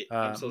 Oh wait,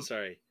 I'm so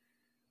sorry.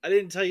 I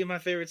didn't tell you my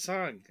favorite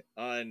song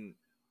on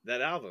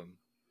that album.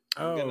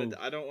 Oh,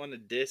 I don't want to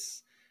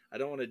diss. I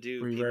don't want to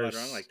do Peabody wrong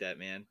reverse. like that,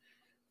 man.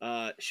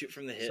 Shoot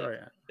from the hip. Sorry,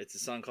 It's a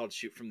song called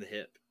Shoot from the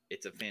Hip.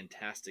 It's a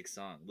fantastic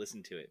song.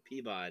 Listen to it.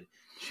 Peabody,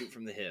 Shoot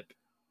from the Hip.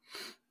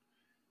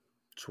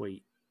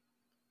 sweet.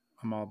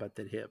 I'm all about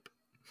that hip.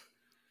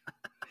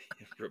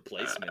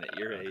 Replacement at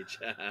your age.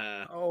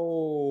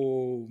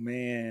 Oh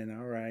man,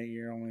 all right,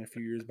 you're only a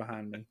few years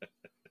behind me.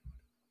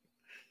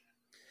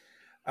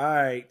 All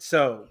right,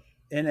 so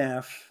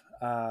NF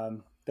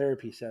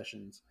therapy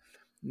sessions.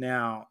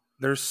 Now,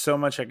 there's so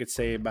much I could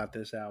say about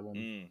this album.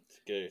 It's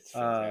good. It's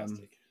Um,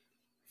 fantastic.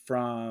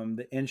 from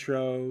the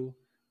intro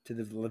to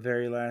the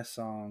very last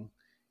song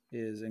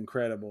is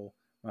incredible.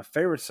 My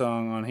favorite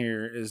song on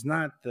here is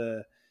not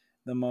the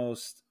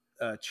most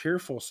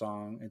cheerful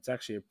song. It's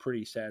actually a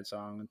pretty sad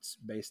song. It's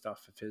based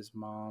off of his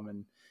mom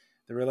and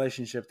the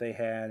relationship they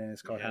had, and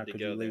it's You called had "How to Could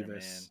go You there, Leave man.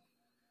 Us."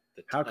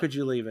 The How tough, could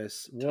you leave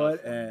us? tough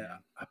What one, man.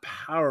 a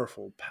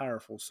powerful,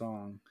 powerful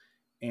song,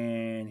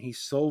 and he's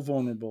so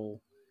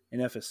vulnerable.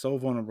 And F is so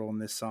vulnerable in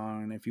this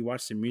song. And if you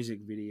watch the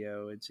music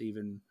video, it's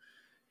even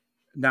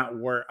not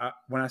worse.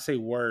 When I say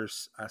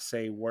worse, I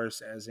say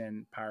worse as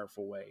in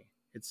powerful way.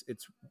 It's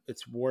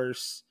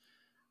worse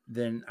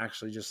than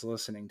actually just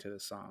listening to the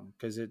song,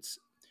 because it's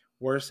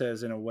worse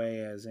as in a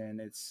way as in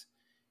it's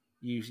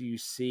you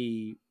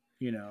see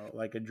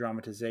like a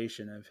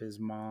dramatization of his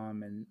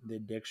mom and the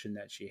addiction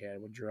that she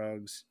had with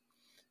drugs.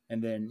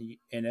 And then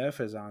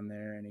NF is on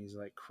there and he's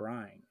like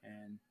crying,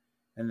 and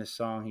in the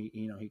song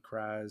he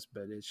cries,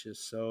 but it's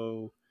just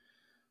so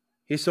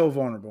he's so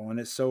vulnerable and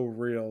it's so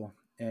real,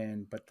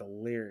 and but the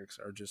lyrics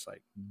are just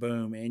like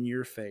boom in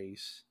your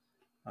face.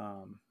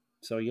 um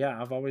so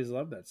yeah, I've always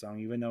loved that song,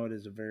 even though it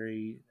is a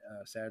very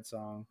sad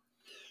song.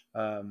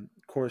 Of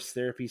course,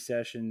 therapy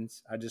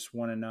sessions, I just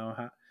want to know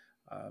how.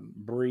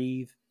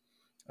 Breathe.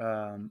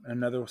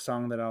 Another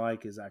song that I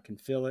like is I Can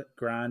Feel It,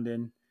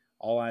 Grinding,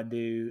 All I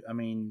Do. I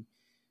mean,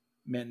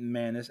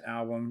 man, this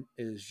album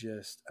is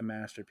just a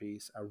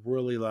masterpiece. I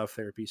really love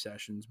therapy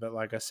sessions, but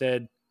like I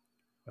said,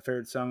 my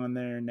favorite song on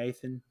there,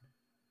 Nathan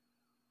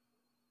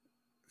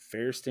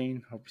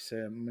Fairstein, hope you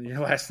said your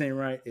last name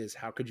right, is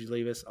How Could You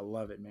Leave Us? I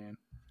love it, man.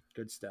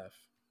 Good stuff.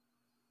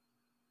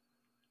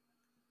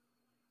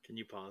 Can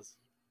you pause?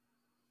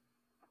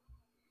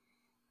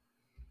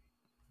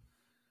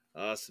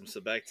 Awesome.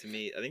 So back to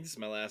me. I think this is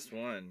my last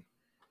one.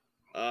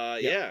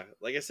 Yep. Yeah,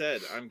 like I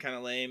said, I'm kind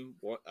of lame.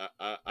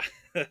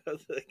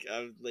 Like,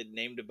 I've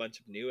named a bunch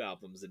of new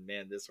albums, and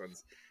man, this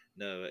one's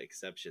no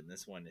exception.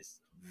 This one is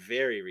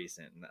very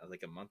recent,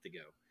 like a month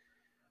ago.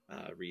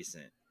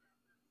 Recent,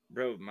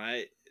 bro.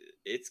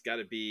 It's got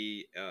to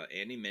be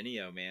Andy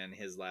Mineo, man.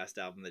 His last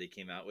album that he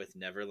came out with,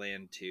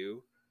 Neverland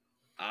 2.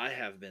 I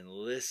have been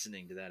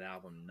listening to that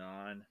album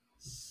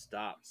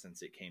non-stop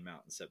since it came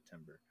out in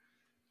September.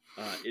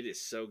 It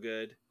is so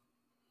good,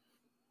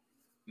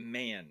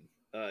 man.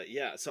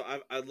 Yeah, so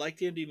I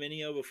liked Andy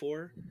Mineo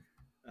before,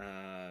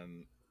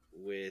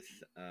 with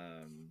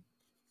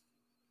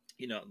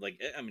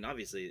like, I mean,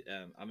 obviously,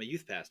 I'm a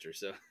youth pastor,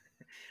 so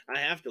I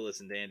have to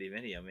listen to Andy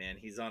Mineo, man.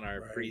 He's on our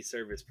Right.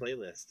 pre-service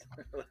playlist.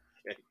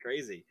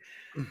 Crazy.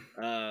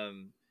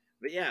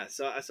 But yeah,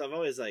 so I've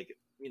always like,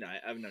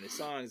 I've known his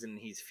songs, and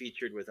he's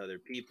featured with other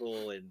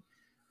people, and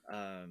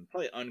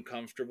probably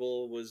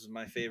Uncomfortable was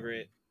my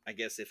favorite. I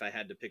guess if I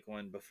had to pick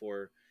one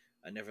before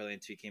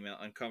Neverland 2 came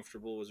out,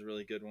 Uncomfortable was a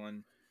really good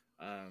one.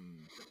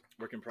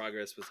 Work in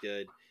Progress was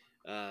good.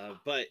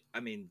 But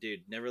I mean,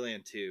 dude,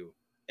 Neverland 2,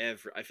 I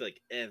feel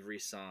like every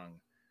song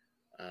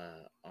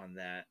on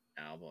that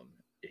album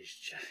is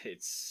just,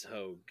 it's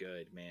so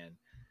good, man.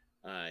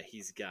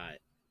 He's got,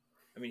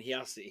 I mean, he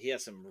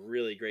has some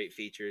really great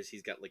features.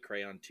 He's got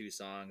Lecrae on 2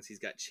 songs. He's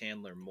got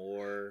Chandler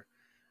Moore,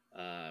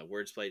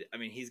 words played. I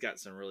mean, he's got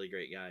some really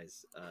great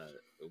guys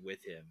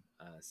with him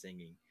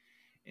singing,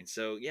 and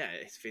so yeah,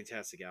 it's a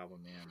fantastic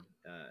album, man.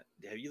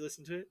 Have you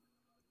listened to it?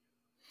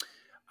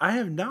 I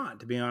have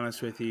not, to be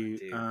honest with you.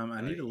 Dude,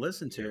 I need to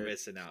listen you're to it.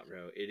 missing out,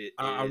 bro. It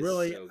I is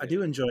really, so I do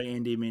good. enjoy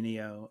Andy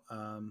Mineo.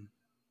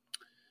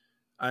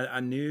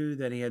 I knew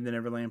that he had the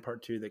Neverland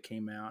Part Two that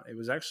came out. It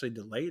was actually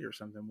delayed or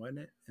something, wasn't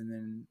it? And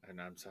then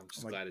And I'm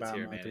just like glad it's about a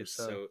here, month man. or It's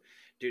so. so,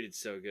 dude, it's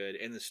so good,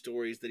 and the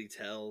stories that he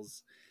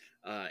tells,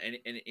 and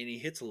he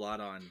hits a lot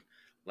on,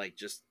 like,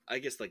 just, I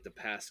guess, like the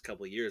past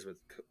couple of years with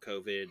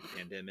COVID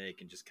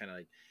pandemic, and just kind of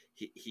like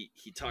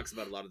he talks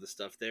about a lot of the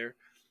stuff there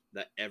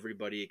that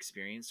everybody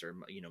experienced, or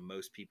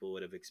most people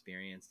would have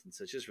experienced, and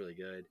so it's just really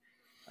good.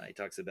 He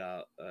talks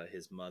about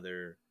his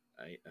mother,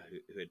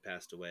 who had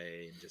passed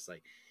away, and just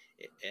like,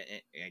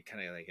 and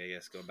kind of like, I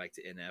guess, going back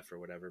to NF or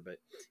whatever, but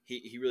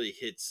he really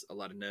hits a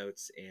lot of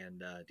notes,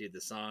 and dude,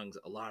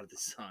 a lot of the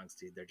songs,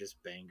 dude, they're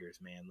just bangers,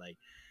 man. Like,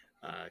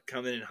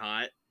 Coming in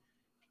Hot.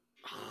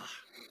 Ah,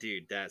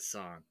 dude, that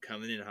song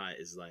Coming in Hot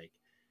is like,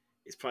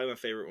 it's probably my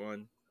favorite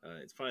one.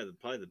 It's probably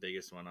the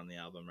biggest one on the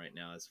album right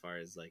now, as far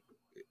as like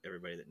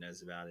everybody that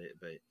knows about it.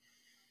 But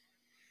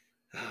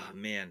oh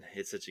man,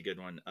 it's such a good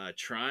one.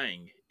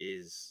 Trying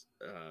is,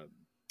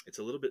 it's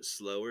a little bit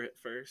slower at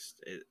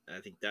first.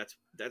 I think that's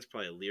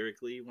probably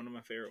lyrically one of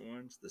my favorite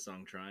ones. The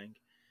song Trying.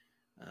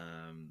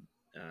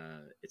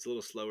 It's a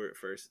little slower at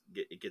first.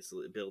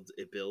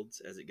 It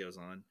builds as it goes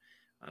on.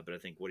 But I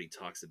think what he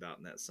talks about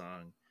in that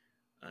song,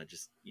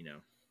 just,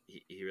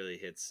 he really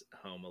hits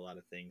home a lot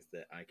of things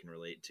that I can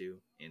relate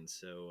to. And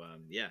so,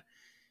 yeah,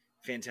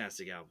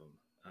 fantastic album.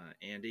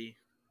 Andy,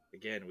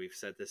 again, we've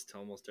said this to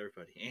almost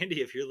everybody.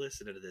 Andy, if you're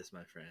listening to this,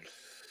 my friend,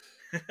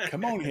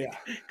 Come on here.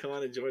 come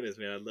on and join us,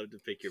 man. I'd love to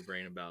pick your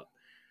brain about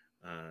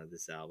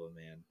this album,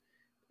 man.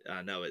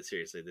 No, but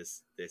seriously,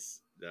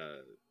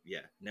 yeah,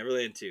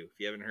 Neverland 2. If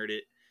you haven't heard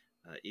it,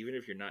 even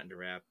if you're not into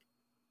rap,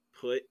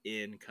 put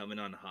in Coming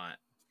in Hot,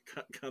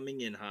 Coming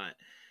in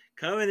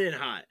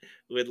Hot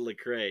with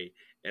Lecrae,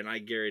 and I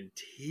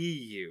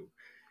guarantee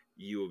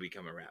you will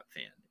become a rap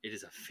fan. It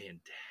is a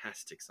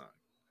fantastic song.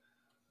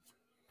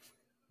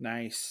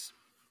 Nice.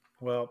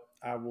 Well,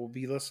 I will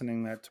be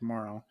listening that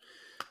tomorrow.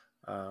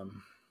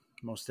 Um,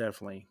 Most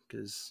definitely,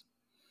 because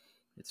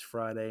it's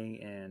Friday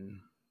and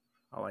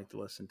I like to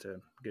listen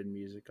to good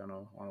music on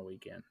a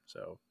weekend.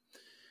 So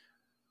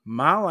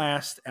my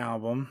last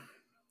album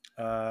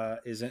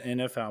is an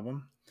NF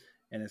album,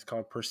 and it's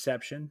called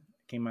Perception.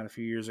 It came out a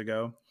few years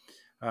ago,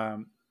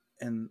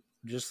 and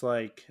just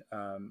like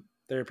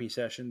Therapy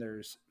Session,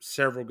 there's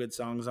several good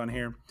songs on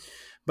here,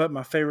 but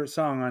my favorite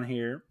song on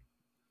here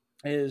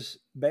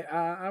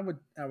I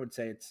would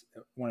say it's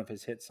one of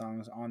his hit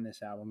songs on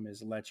this album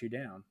is "Let You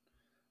Down."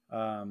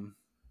 Um,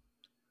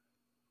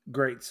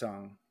 Great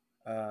song.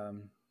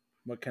 Um,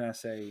 what can I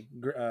say?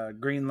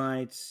 Green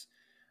Lights,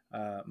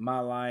 My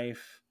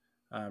Life,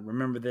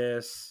 Remember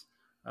This.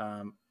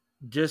 Um,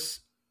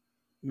 just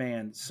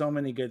man, so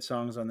many good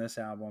songs on this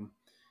album.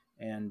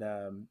 And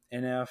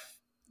NF,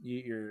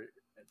 you're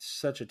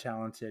such a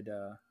talented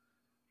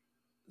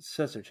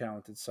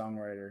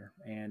songwriter.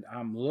 And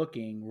I'm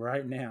looking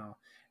right now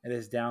at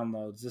his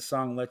downloads. This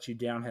song "Let You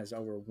Down" has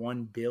over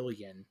 1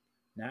 billion,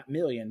 not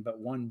million, but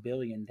 1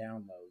 billion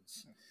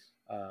downloads.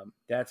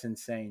 That's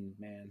insane,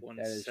 man. One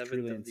That is seventh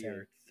truly of the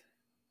insane.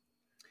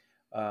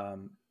 earth.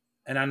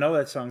 And I know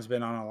that song's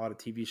been on a lot of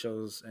TV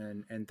shows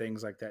and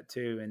things like that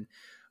too, and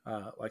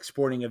like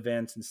sporting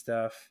events and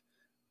stuff.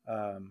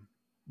 Um,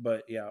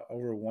 but yeah,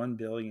 over 1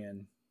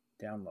 billion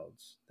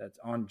downloads. That's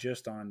on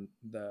just on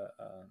the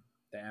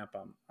app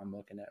I'm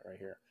looking at right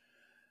here.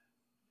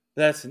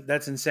 That's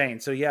insane.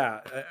 So yeah,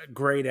 a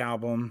great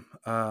album.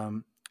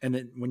 And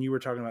then when you were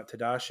talking about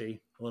Tadashi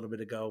a little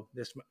bit ago,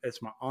 this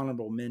it's my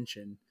honorable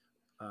mention.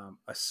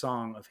 A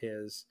song of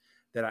his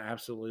that I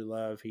absolutely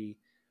love. He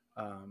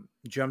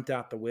jumped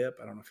out the whip.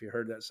 I don't know if you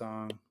heard that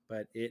song,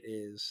 but it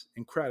is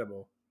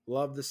incredible.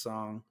 Love the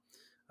song.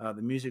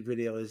 The music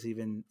video is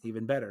even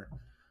better.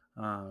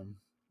 Um,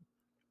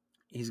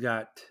 he's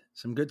got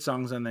some good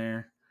songs on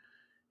there,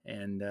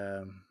 and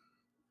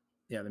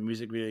yeah, the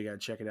music video, you got to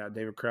check it out.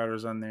 David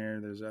Crowder's on there.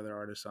 There's other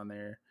artists on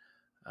there.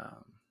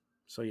 Um,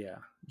 so yeah,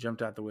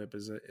 jumped out the whip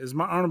is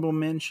my honorable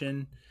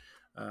mention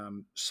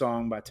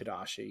song by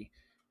Tadashi,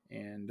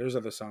 and there's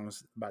other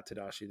songs by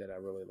Tadashi that I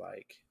really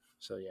like.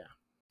 So yeah,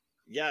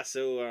 Yeah.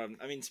 So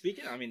I mean,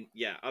 speaking. I mean,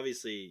 yeah.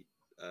 Obviously,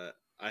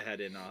 I had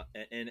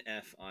an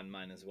F on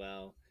mine as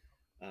well.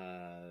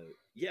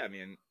 Yeah. I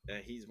mean,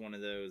 he's one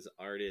of those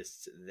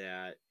artists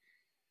that.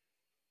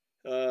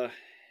 Uh,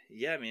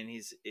 yeah, man,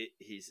 he's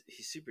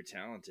super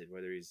talented,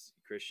 whether he's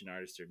a Christian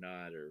artist or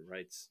not, or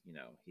writes.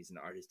 He's an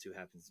artist who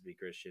happens to be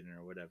Christian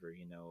or whatever.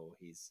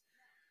 He's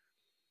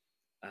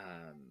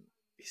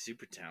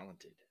super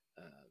talented,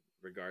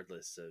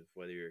 regardless of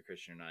whether you're a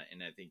Christian or not.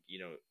 And I think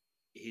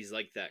he's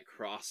like that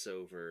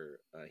crossover.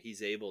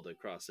 He's able to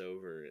cross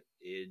over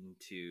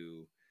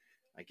into,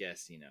 I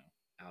guess,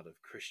 out of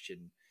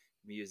Christian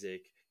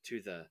music to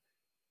the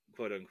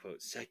quote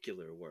unquote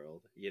secular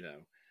world. He's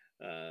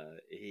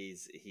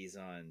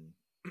on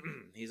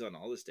he's on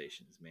all the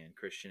stations, man.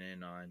 Christian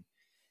and on,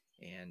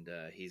 and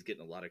he's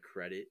getting a lot of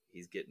credit.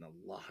 He's getting a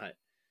lot.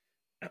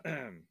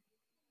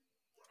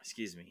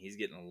 Excuse me. He's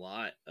getting a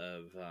lot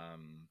of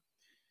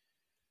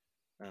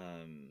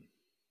um,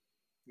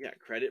 yeah,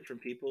 credit from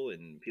people,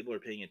 and people are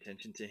paying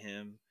attention to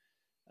him.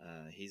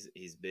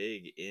 He's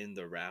big in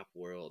the rap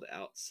world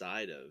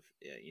outside of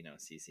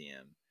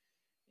CCM,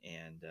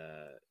 and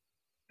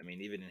I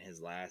mean, even in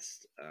his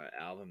last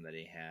album that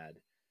he had,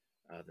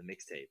 the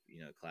mixtape,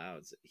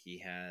 Clouds, he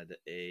had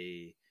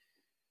a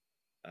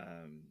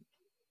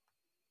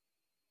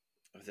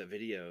of the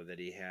video that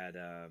he had.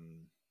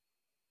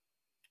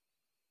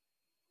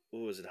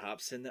 What was it,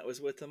 Hobson that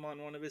was with him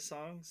on one of his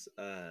songs?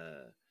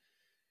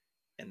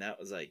 And that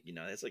was like,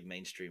 that's like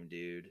mainstream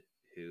dude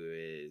who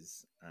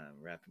is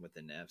rapping with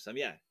the Neff. So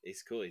yeah,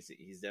 he's cool.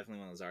 He's definitely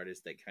one of those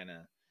artists that kind of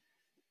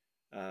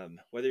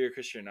whether you're a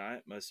Christian or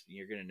not, most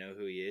you're gonna know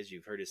who he is.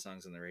 You've heard his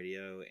songs on the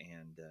radio,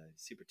 and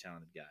super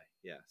talented guy.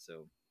 Yeah,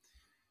 so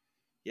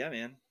yeah,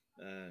 man.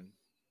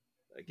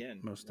 Again,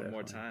 most one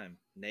more definitely. time,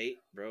 Nate,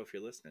 bro, if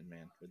you're listening,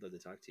 man, we'd love to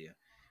talk to you.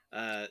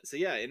 So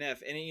yeah,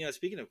 NF, and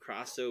speaking of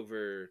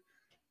crossover,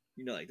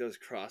 like those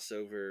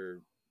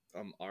crossover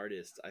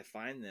artists, I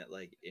find that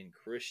like in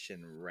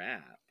Christian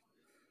rap,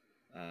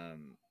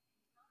 um,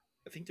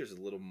 I think there's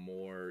a little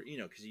more,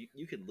 because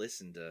you can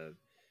listen to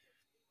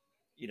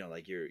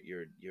like your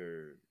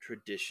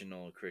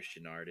traditional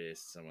Christian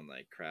artists, someone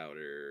like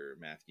Crowder,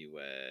 Matthew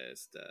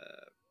West,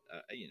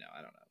 I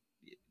don't know,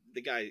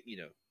 the guy,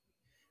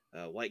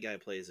 white guy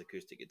plays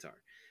acoustic guitar.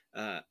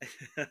 Uh,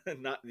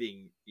 not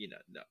being,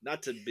 no,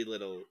 not to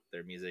belittle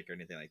their music or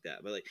anything like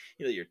that, but like,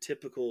 your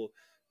typical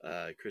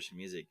Christian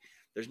music,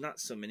 there's not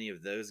so many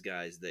of those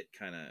guys that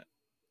kind of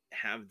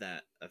have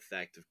that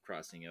effect of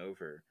crossing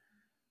over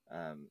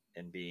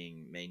and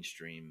being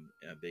mainstream,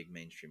 big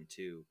mainstream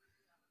too.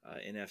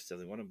 NF's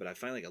definitely one of them, but I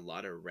find like a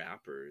lot of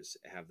rappers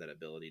have that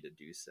ability to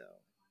do so.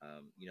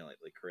 Like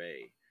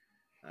Lecrae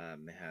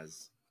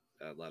has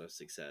a lot of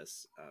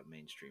success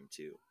mainstream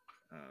too.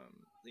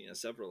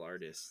 Several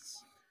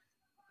artists.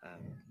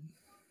 Um,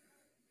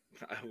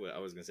 I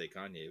was gonna say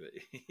Kanye, but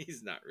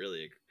he's not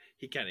really.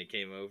 He kind of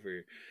came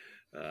over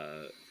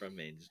from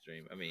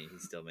mainstream. I mean,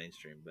 he's still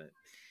mainstream, but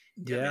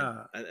yeah, man.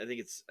 Yeah,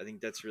 I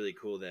think that's really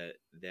cool that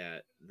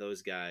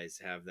those guys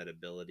have that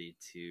ability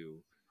to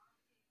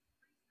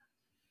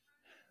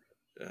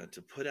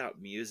put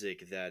out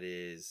music that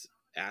is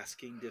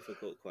asking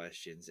difficult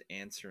questions,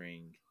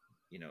 answering,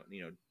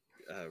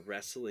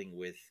 wrestling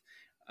with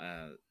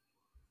uh,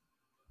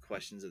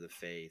 questions of the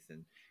faith,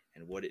 and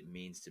and what it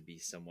means to be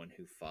someone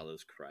who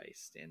follows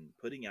Christ, and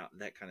putting out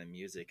that kind of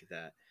music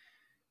that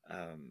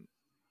um,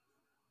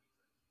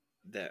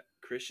 that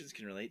Christians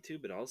can relate to,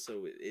 but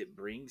also it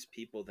brings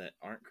people that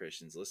aren't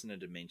Christians listening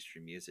to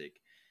mainstream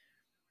music.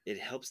 It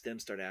helps them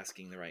start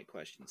asking the right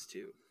questions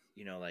too.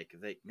 You know, like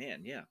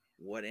man, yeah,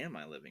 what am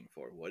I living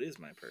for? What is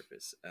my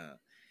purpose?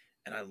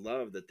 And I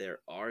love that there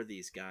are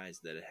these guys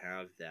that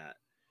have that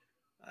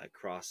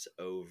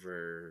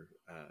crossover.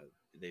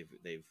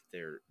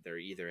 They're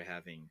either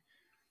having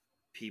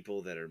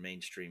people that are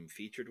mainstream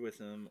featured with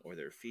them, or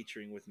they're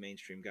featuring with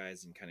mainstream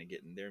guys and kind of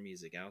getting their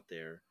music out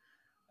there,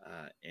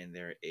 and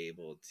they're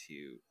able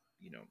to,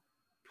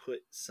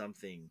 put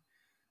something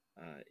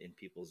in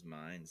people's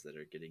minds that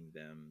are getting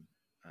them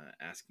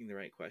asking the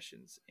right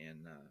questions.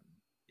 And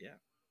yeah,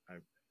 I,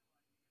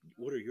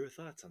 what are your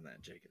thoughts on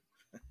that, Jacob?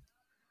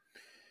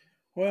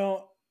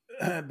 Well,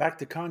 back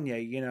to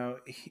Kanye.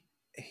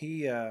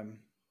 He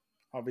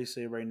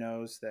obviously everybody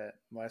knows that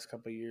last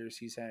couple of years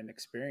he's had an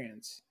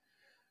experience,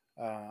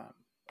 uh,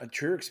 a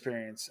true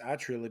experience. I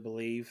truly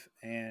believe,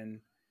 and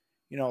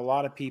a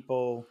lot of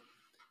people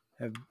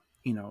have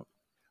you know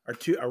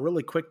are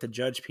really quick to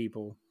judge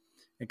people,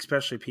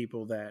 especially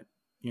people that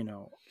you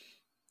know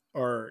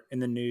are in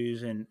the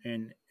news and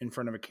in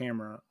front of a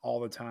camera all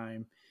the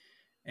time,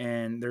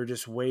 and they're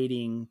just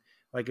waiting.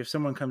 Like if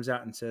someone comes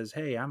out and says,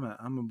 "Hey, I'm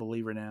a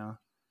believer now,"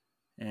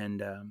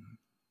 and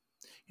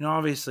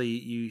obviously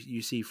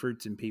you see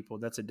fruits in people.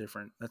 That's a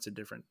different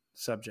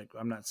subject.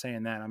 I'm not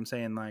saying that. I'm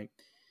saying like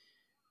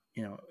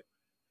you know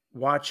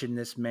watching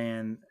this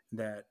man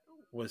that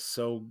was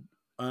so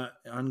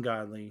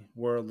ungodly,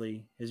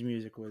 worldly. His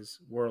music was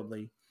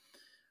worldly,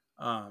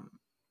 um,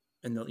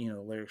 and the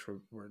lyrics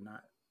were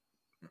not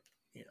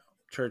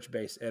church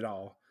based at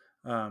all.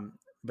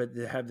 But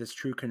to have this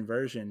true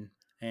conversion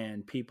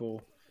and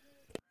people,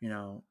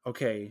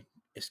 okay,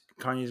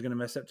 Kanye's going to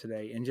mess up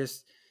today, and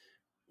just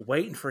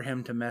waiting for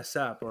him to mess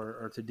up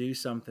or to do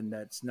something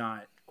that's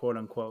not quote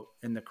unquote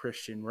in the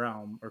Christian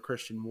realm or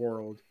Christian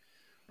world.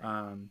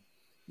 Um,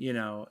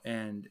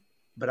 and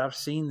but I've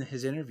seen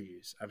his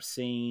interviews. I've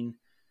seen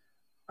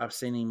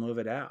him live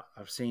it out.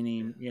 I've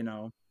seen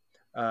Yeah.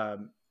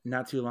 him,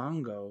 not too long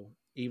ago,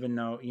 even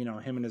though,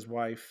 him and his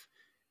wife,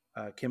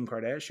 Kim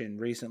Kardashian,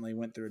 recently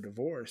went through a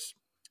divorce.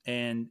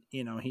 And,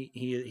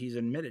 he's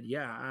admitted,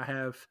 yeah, I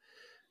have,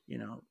 you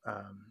know,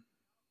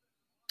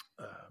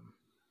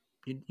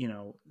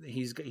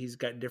 he's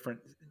got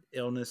different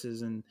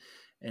illnesses and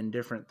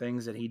different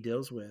things that he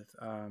deals with.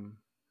 And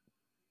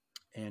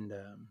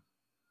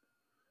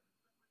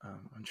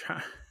I'm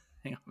trying,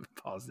 hang on,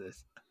 pause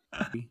this.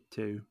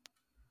 Too.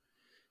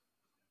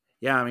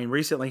 Yeah, I mean,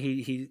 recently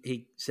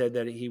he said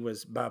that he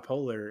was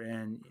bipolar,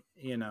 and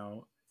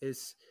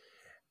it's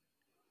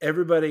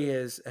everybody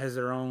has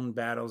their own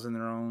battles and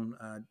their own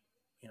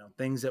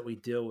things that we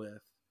deal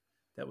with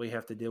that we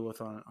have to deal with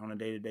on a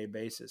day to day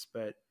basis.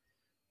 But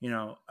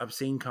I've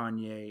seen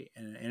Kanye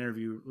in an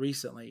interview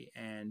recently,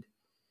 and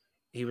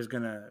he was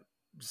gonna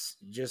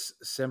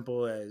just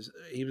simple as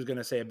he was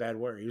gonna say a bad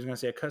word, he was gonna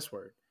say a cuss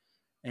word,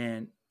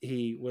 and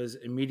he was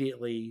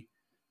immediately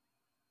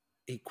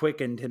he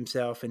quickened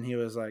himself and he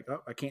was like,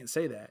 "Oh, I can't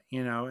say that,"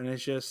 and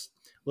it's just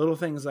little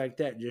things like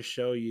that just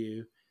show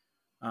you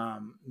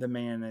the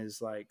man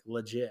is like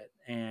legit.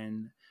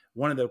 And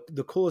one of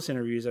the coolest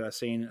interviews that I've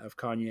seen of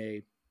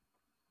Kanye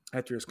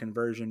after his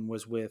conversion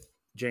was with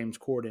James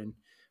Corden,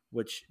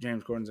 which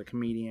James Corden's a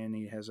comedian.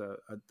 He has a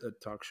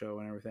talk show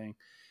and everything.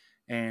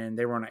 And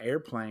they were on an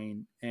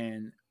airplane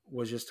and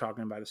was just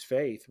talking about his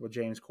faith with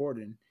James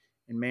Corden.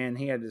 And man,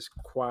 he had this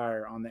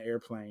choir on the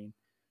airplane,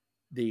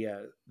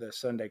 the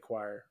Sunday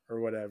choir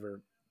or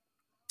whatever,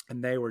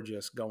 and they were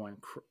just going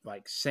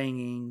like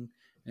singing.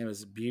 And it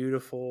was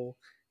beautiful.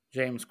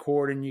 James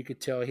Corden, you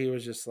could tell he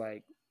was just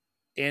like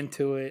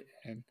into it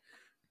and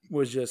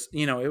was just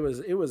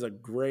it was a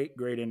great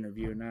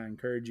interview, and I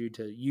encourage you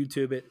to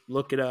YouTube it,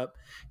 look it up.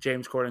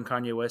 James Corden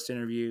Kanye West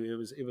interview.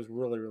 It was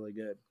really really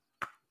good.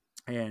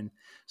 And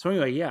so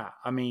anyway, yeah,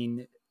 I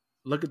mean,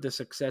 look at the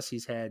success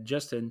he's had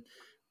just in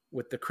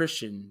with the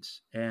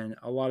Christians. And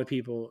a lot of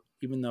people,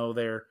 even though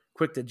they're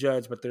quick to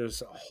judge, but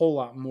there's a whole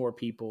lot more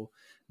people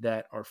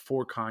that are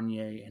for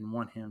Kanye and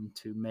want him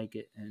to make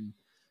it and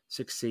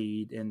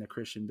succeed in the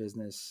Christian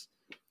business.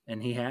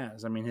 And he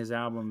has. I mean, his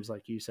albums,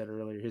 like you said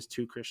earlier, his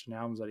 2 Christian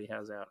albums that he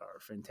has out are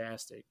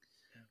fantastic.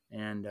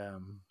 And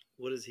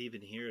What is he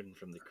even hearing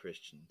from the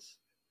Christians?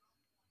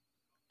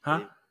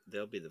 huh?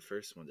 They'll be the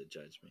first one to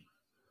judge me,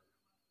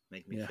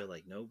 make me Yeah. feel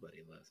like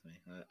nobody loves me.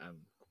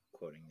 I'm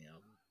quoting the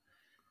album.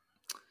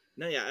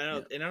 No,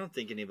 yeah, I don't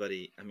think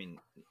anybody. I mean,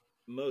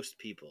 most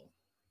people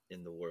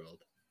in the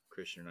world,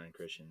 Christian or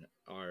non-Christian,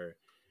 are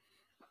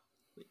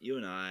you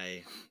and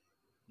I.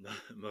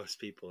 Most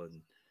people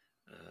in,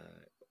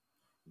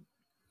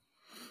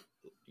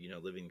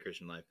 living the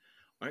Christian life,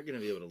 aren't going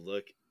to be able to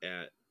look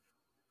at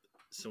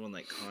someone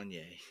like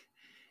Kanye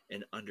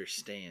and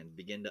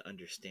begin to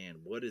understand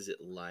what is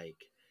it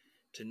like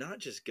to not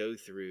just go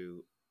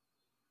through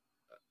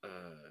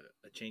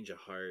a change of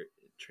heart,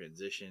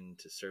 transition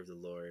to serve the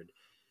Lord,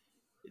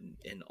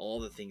 and all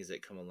the things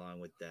that come along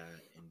with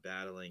that, and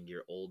battling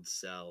your old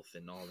self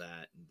and all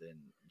that, and then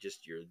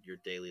just your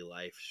daily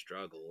life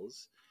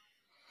struggles,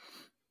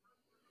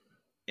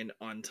 and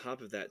on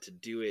top of that, to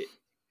do it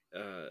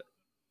uh,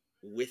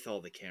 with all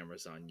the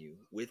cameras on you,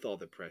 with all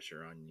the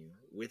pressure on you,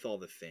 with all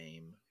the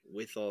fame,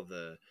 with all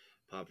the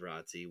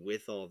paparazzi,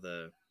 with all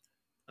the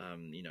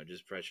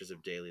just pressures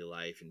of daily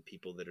life, and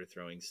people that are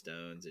throwing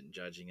stones and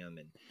judging them,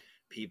 and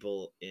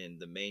people in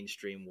the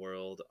mainstream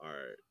world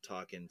are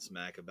talking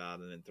smack about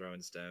them and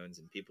throwing stones,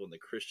 and people in the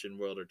Christian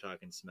world are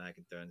talking smack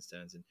and throwing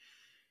stones,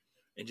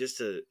 and just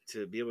to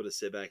be able to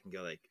sit back and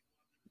go like,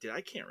 dude,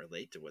 I can't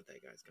relate to what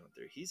that guy's going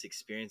through. He's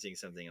experiencing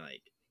something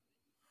like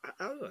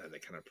I don't have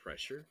that kind of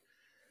pressure.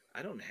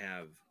 I don't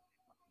have,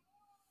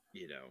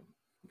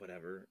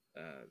 whatever.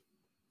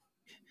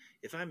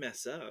 If I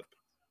mess up,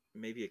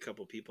 maybe a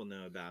couple people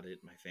know about it,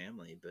 my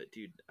family, but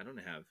dude, I don't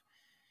have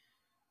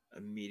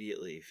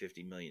immediately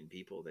 50 million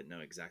people that know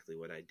exactly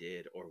what I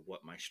did or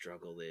what my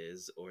struggle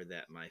is or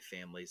that my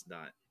family's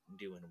not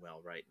doing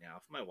well right now.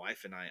 If my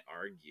wife and I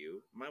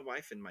argue, my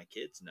wife and my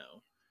kids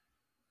know,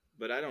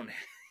 but I don't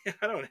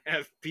I don't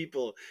have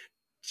people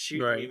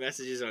shooting me Right.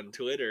 messages on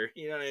Twitter,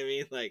 you know what I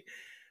mean? Like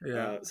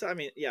Yeah. so I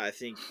mean, yeah, I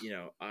think,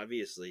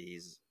 obviously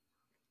he's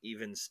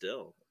even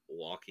still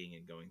walking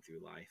and going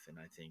through life, and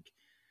I think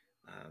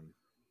um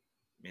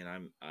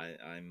man,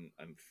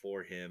 I'm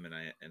for him, and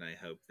I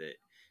hope that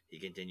he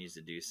continues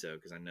to do so,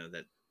 because I know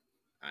that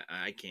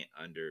I can't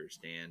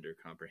understand or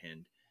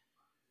comprehend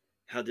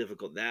how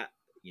difficult that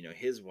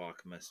his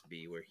walk must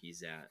be where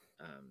he's at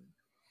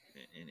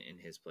in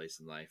his place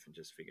in life, and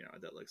just figuring out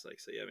what that looks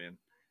like. So yeah, man,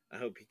 I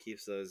hope he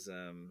keeps those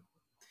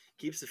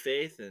keeps the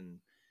faith and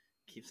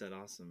keeps that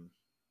awesome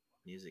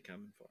music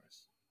coming for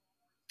us.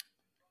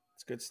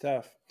 It's good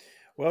stuff.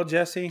 Well,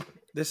 Jesse,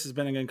 this has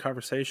been a good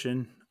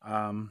conversation.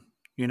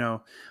 You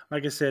know,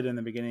 like I said in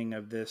the beginning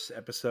of this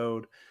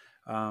episode,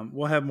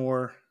 we'll have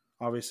more.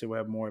 Obviously, we'll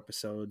have more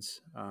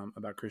episodes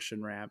about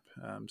Christian rap,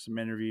 some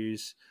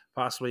interviews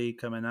possibly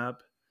coming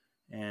up.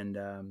 And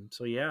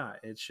so, yeah,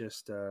 it's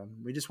just,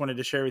 we just wanted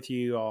to share with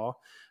you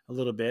all a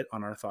little bit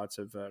on our thoughts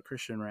of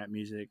Christian rap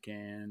music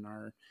and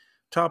our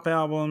top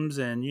albums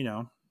and,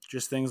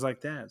 just things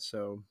like that.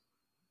 So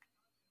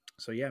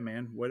yeah,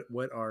 man,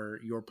 what are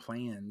your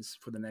plans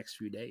for the next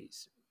few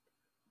days?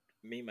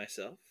 Me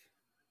myself,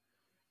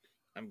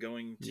 I'm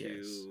going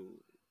Yes. to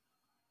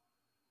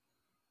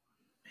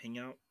hang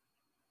out.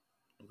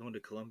 I'm going to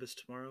Columbus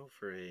tomorrow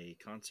for a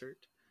concert.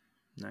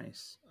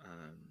 Nice.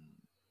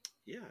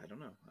 Yeah, I don't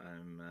know.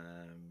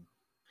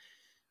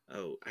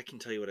 Oh, I can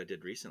tell you what I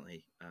did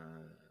recently.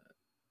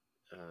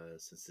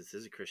 Since this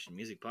is a Christian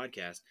music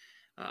podcast,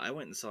 I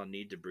went and saw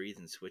Need to Breathe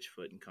and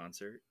Switchfoot in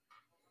concert.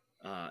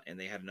 And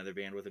they had another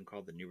band with them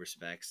called the New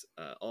Respects.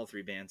 All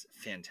three bands,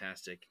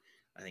 fantastic.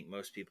 I think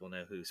most people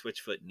know who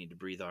Switchfoot and Need to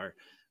Breathe are.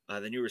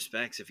 The New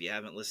Respects, if you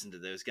haven't listened to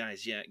those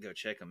guys yet, go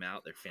check them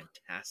out. They're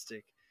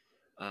fantastic.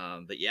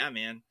 But yeah,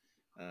 man,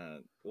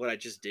 what I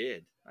just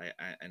did,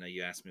 I know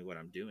you asked me what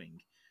I'm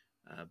doing,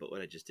 but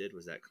what I just did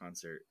was that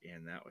concert,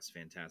 and that was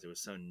fantastic. It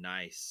was so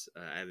nice.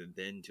 I haven't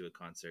been to a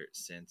concert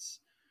since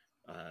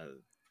uh,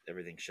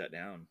 everything shut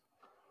down.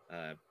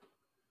 Uh,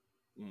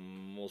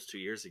 almost 2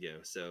 years ago.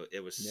 So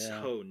it was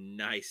Yeah. so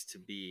nice to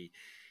be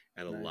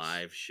at a Nice.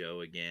 live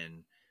show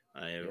again,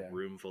 a Yeah.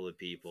 room full of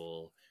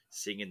people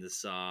singing the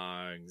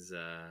songs,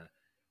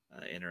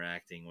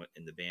 interacting with,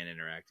 and the band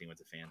interacting with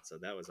the fans. So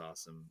that was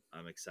awesome.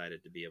 I'm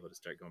excited to be able to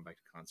start going back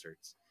to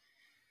concerts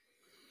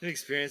and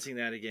experiencing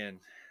that again.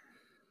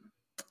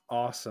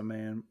 Awesome,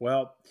 man.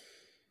 Well,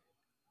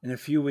 in a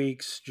few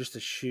weeks, just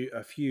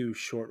a few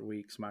short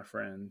weeks, my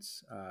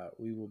friends,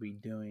 we will be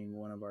doing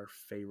one of our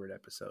favorite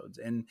episodes,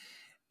 and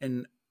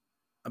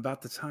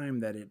about the time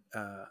that it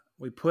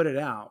we put it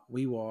out,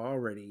 we will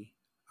already.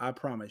 I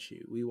promise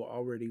you, we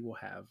will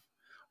have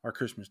our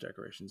Christmas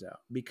decorations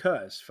out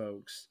because,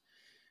 folks,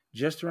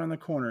 just around the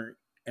corner,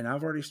 and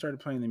I've already started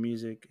playing the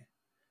music.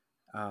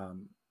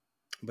 Um,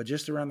 but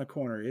just around the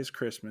corner is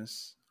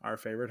Christmas, our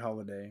favorite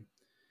holiday.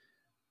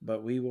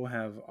 But we will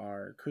have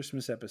our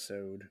Christmas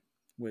episode,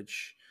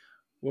 which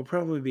will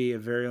probably be a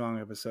very long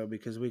episode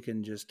because we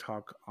can just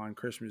talk on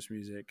Christmas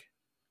music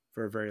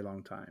for a very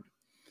long time.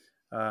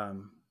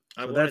 Um,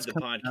 I so wanted that's the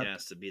coming up.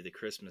 podcast to be the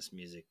Christmas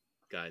music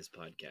guys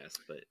podcast,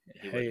 but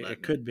he Hey, wouldn't let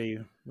it me. could be.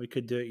 We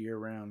could do it year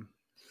round.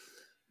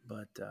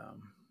 But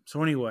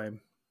so anyway,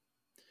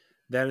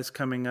 that is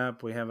coming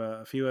up. We have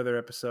a few other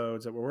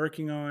episodes that we're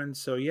working on.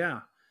 So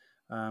yeah,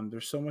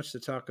 there's so much to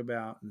talk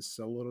about and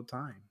so little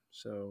time.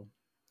 So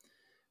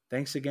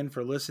thanks again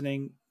for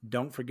listening.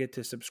 Don't forget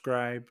to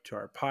subscribe to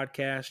our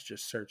podcast.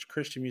 Just search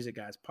Christian Music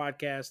Guys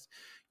Podcast.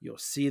 You'll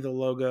see the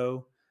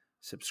logo.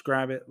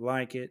 Subscribe it,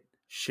 like it,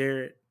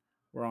 share it.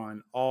 We're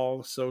on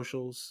all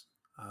socials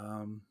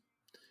and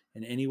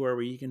anywhere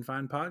where you can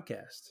find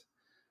podcasts.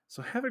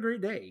 So have a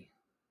great day.